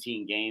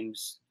 17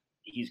 games,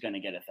 he's going to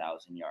get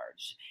 1,000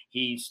 yards.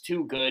 He's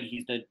too good.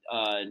 He's the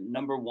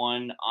number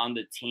one on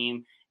the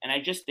team. And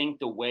I just think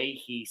the way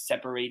he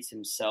separates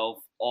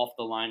himself off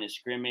the line of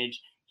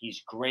scrimmage,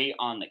 he's great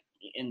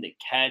in the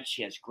catch.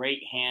 He has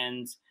great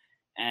hands.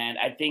 And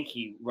I think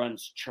he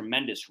runs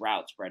tremendous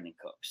routes, Brandon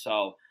Cook.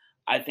 So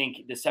I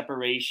think the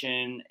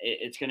separation,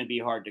 it's going to be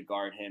hard to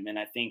guard him. And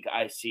I think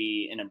I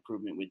see an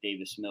improvement with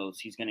Davis Mills.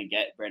 He's going to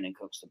get Brandon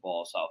Cooks the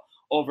ball. So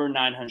over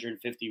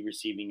 950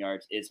 receiving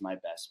yards is my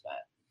best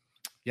bet.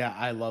 Yeah,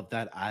 I love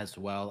that as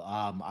well.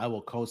 I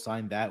will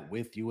co-sign that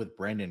with you with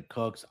Brandon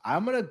Cooks.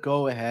 I'm going to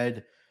go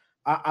ahead.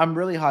 I'm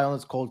really high on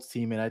this Colts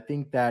team. And I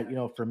think that,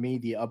 for me,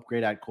 the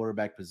upgrade at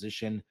quarterback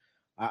position,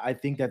 I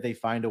think that they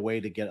find a way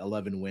to get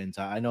 11 wins.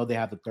 I know they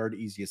have the third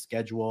easiest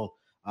schedule.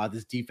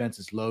 This defense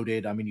is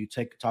loaded. I mean, you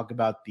talk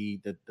about the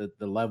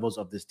levels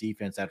of this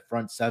defense at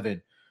front seven,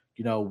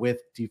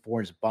 with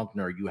DeForest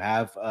Buckner. You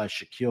have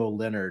Shaquille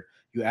Leonard.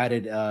 You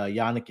added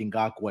Yannick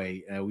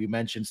Ngakoue. We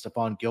mentioned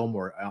Stephon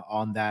Gilmore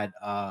on that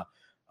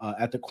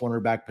at the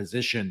cornerback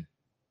position.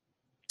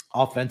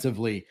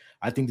 Offensively,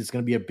 I think this is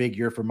going to be a big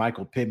year for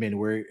Michael Pittman.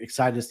 We're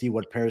excited to see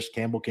what Paris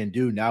Campbell can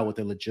do now with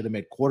a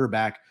legitimate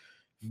quarterback.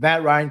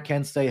 Matt Ryan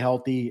can stay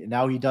healthy.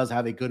 Now he does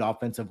have a good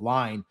offensive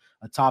line,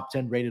 a top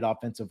 10 rated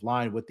offensive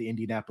line with the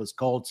Indianapolis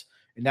Colts,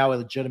 and now a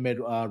legitimate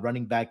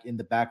running back in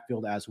the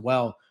backfield as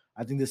well.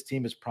 I think this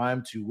team is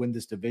primed to win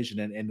this division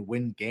and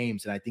win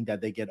games, and I think that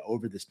they get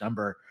over this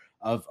number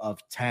of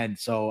 10.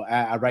 So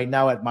right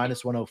now at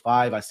minus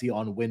 105, I see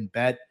on win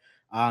bet.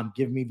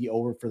 Give me the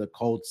over for the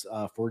Colts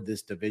for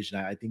this division.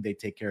 I think they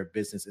take care of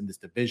business in this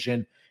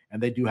division,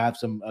 and they do have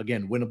some,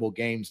 again, winnable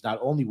games, not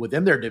only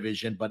within their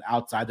division, but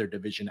outside their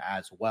division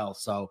as well.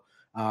 So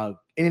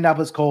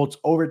Indianapolis Colts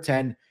over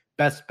 10,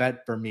 best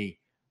bet for me.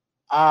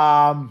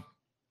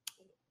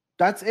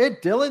 That's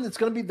it, Dylan.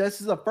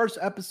 This is the first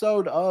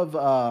episode of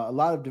a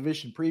lot of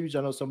division previews.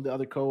 I know some of the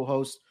other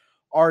co-hosts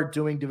are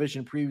doing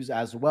division previews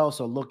as well,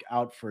 so look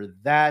out for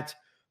that.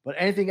 But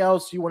anything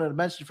else you wanted to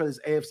mention for this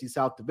AFC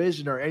South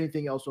division or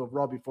anything else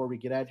overall before we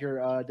get out here,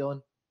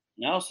 Dylan?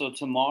 No, so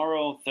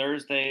tomorrow,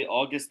 Thursday,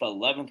 August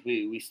 11th,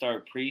 we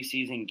start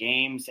preseason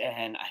games,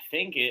 and I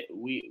think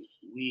we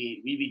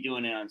be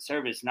doing it on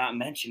service, not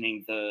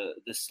mentioning the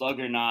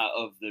sluggernaut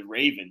of the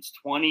Ravens,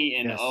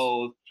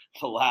 20-0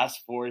 the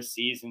last 4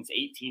 seasons,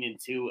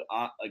 18-2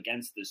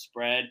 against the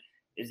spread.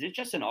 Is it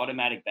just an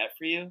automatic bet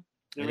for you,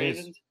 the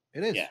Ravens?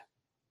 It is. Yeah,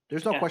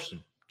 there's no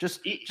question.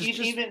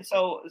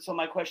 So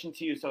my question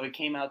to you, so it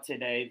came out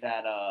today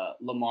that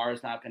Lamar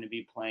is not going to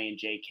be playing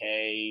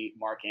JK,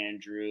 Mark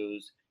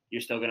Andrews.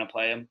 You're still going to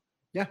play him?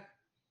 Yeah.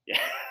 Yeah.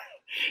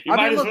 You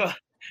might as well.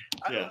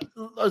 Yeah.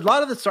 A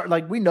lot of the start,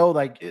 like we know,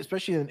 like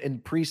especially in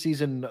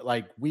preseason,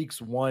 like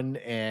weeks 1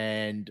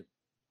 and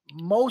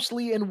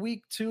mostly in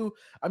week 2.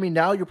 I mean,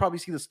 now you'll probably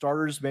see the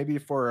starters maybe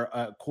for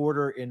a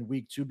quarter in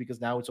week 2 because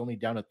now it's only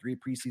down to 3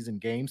 preseason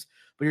games,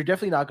 but you're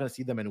definitely not going to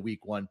see them in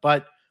week 1.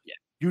 But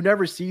you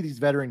never see these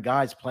veteran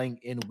guys playing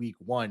in week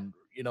 1,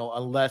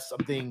 unless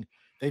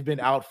they've been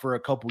out for a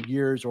couple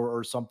years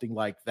or something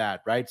like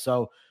that, right?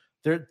 So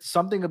there's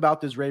something about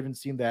this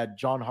Ravens team that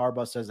John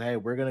Harbaugh says, hey,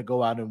 we're going to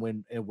go out and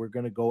win, and we're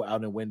going to go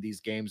out and win these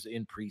games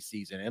in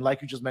preseason. And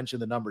like you just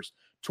mentioned, the numbers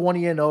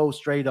 20-0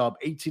 straight up,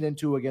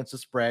 18-2 against the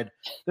spread.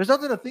 There's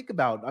nothing to think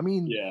about. I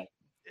mean,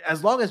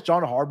 as long as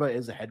John Harbaugh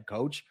is a head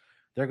coach,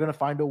 they're going to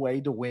find a way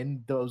to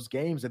win those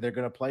games, and they're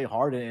going to play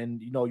hard.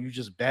 And you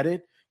just bet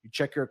it. You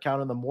check your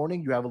account in the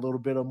morning, you have a little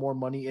bit of more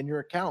money in your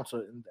account.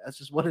 So that's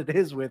just what it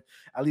is with,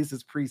 at least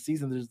it's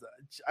preseason.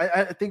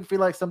 I feel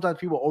like sometimes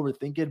people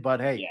overthink it,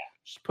 but hey,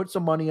 just put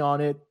some money on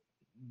it.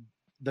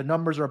 The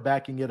numbers are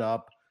backing it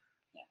up.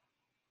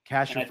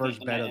 Cash your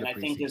first bet of the preseason. I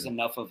think there's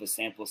enough of a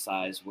sample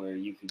size where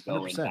you could go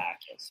 100%. And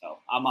back it. So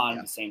I'm on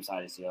the same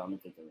side as you. I'm going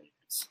to take the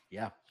Ravens.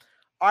 Yeah.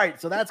 All right,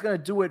 so that's going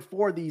to do it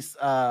for these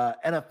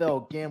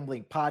NFL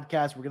gambling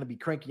podcasts. We're going to be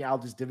cranking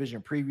out these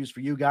division previews for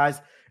you guys.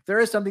 If there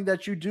is something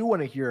that you do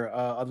want to hear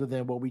other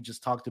than what we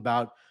just talked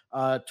about,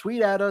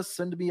 tweet at us.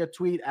 Send me a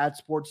tweet at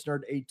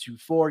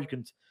SportsNerd824. You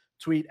can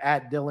tweet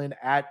at Dylan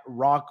at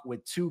Rock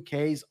with 2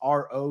 Ks,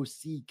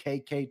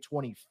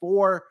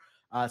 ROCKK24.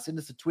 Send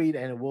us a tweet,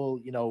 and we'll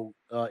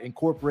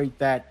incorporate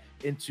that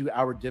into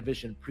our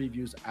division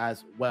previews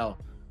as well.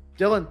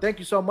 Dylan, thank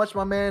you so much,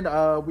 my man.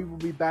 We will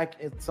be back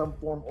in some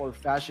form or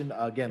fashion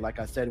again, like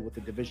I said, with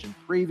the division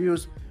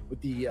previews with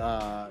the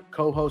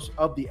co-host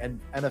of the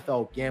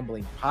NFL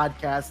Gambling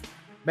Podcast.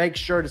 Make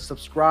sure to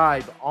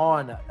subscribe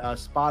on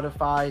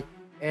Spotify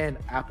and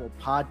Apple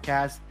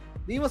Podcasts.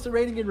 Leave us a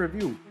rating and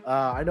review.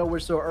 I know we're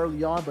so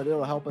early on, but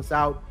it'll help us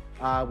out.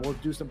 We'll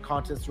do some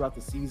contests throughout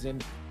the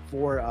season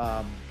for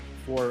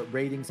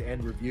ratings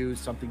and reviews,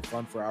 something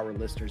fun for our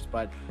listeners.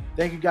 But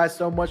thank you guys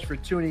so much for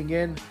tuning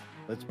in.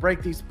 Let's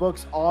break these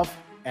books off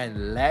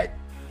and let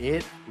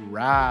it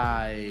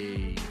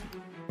ride.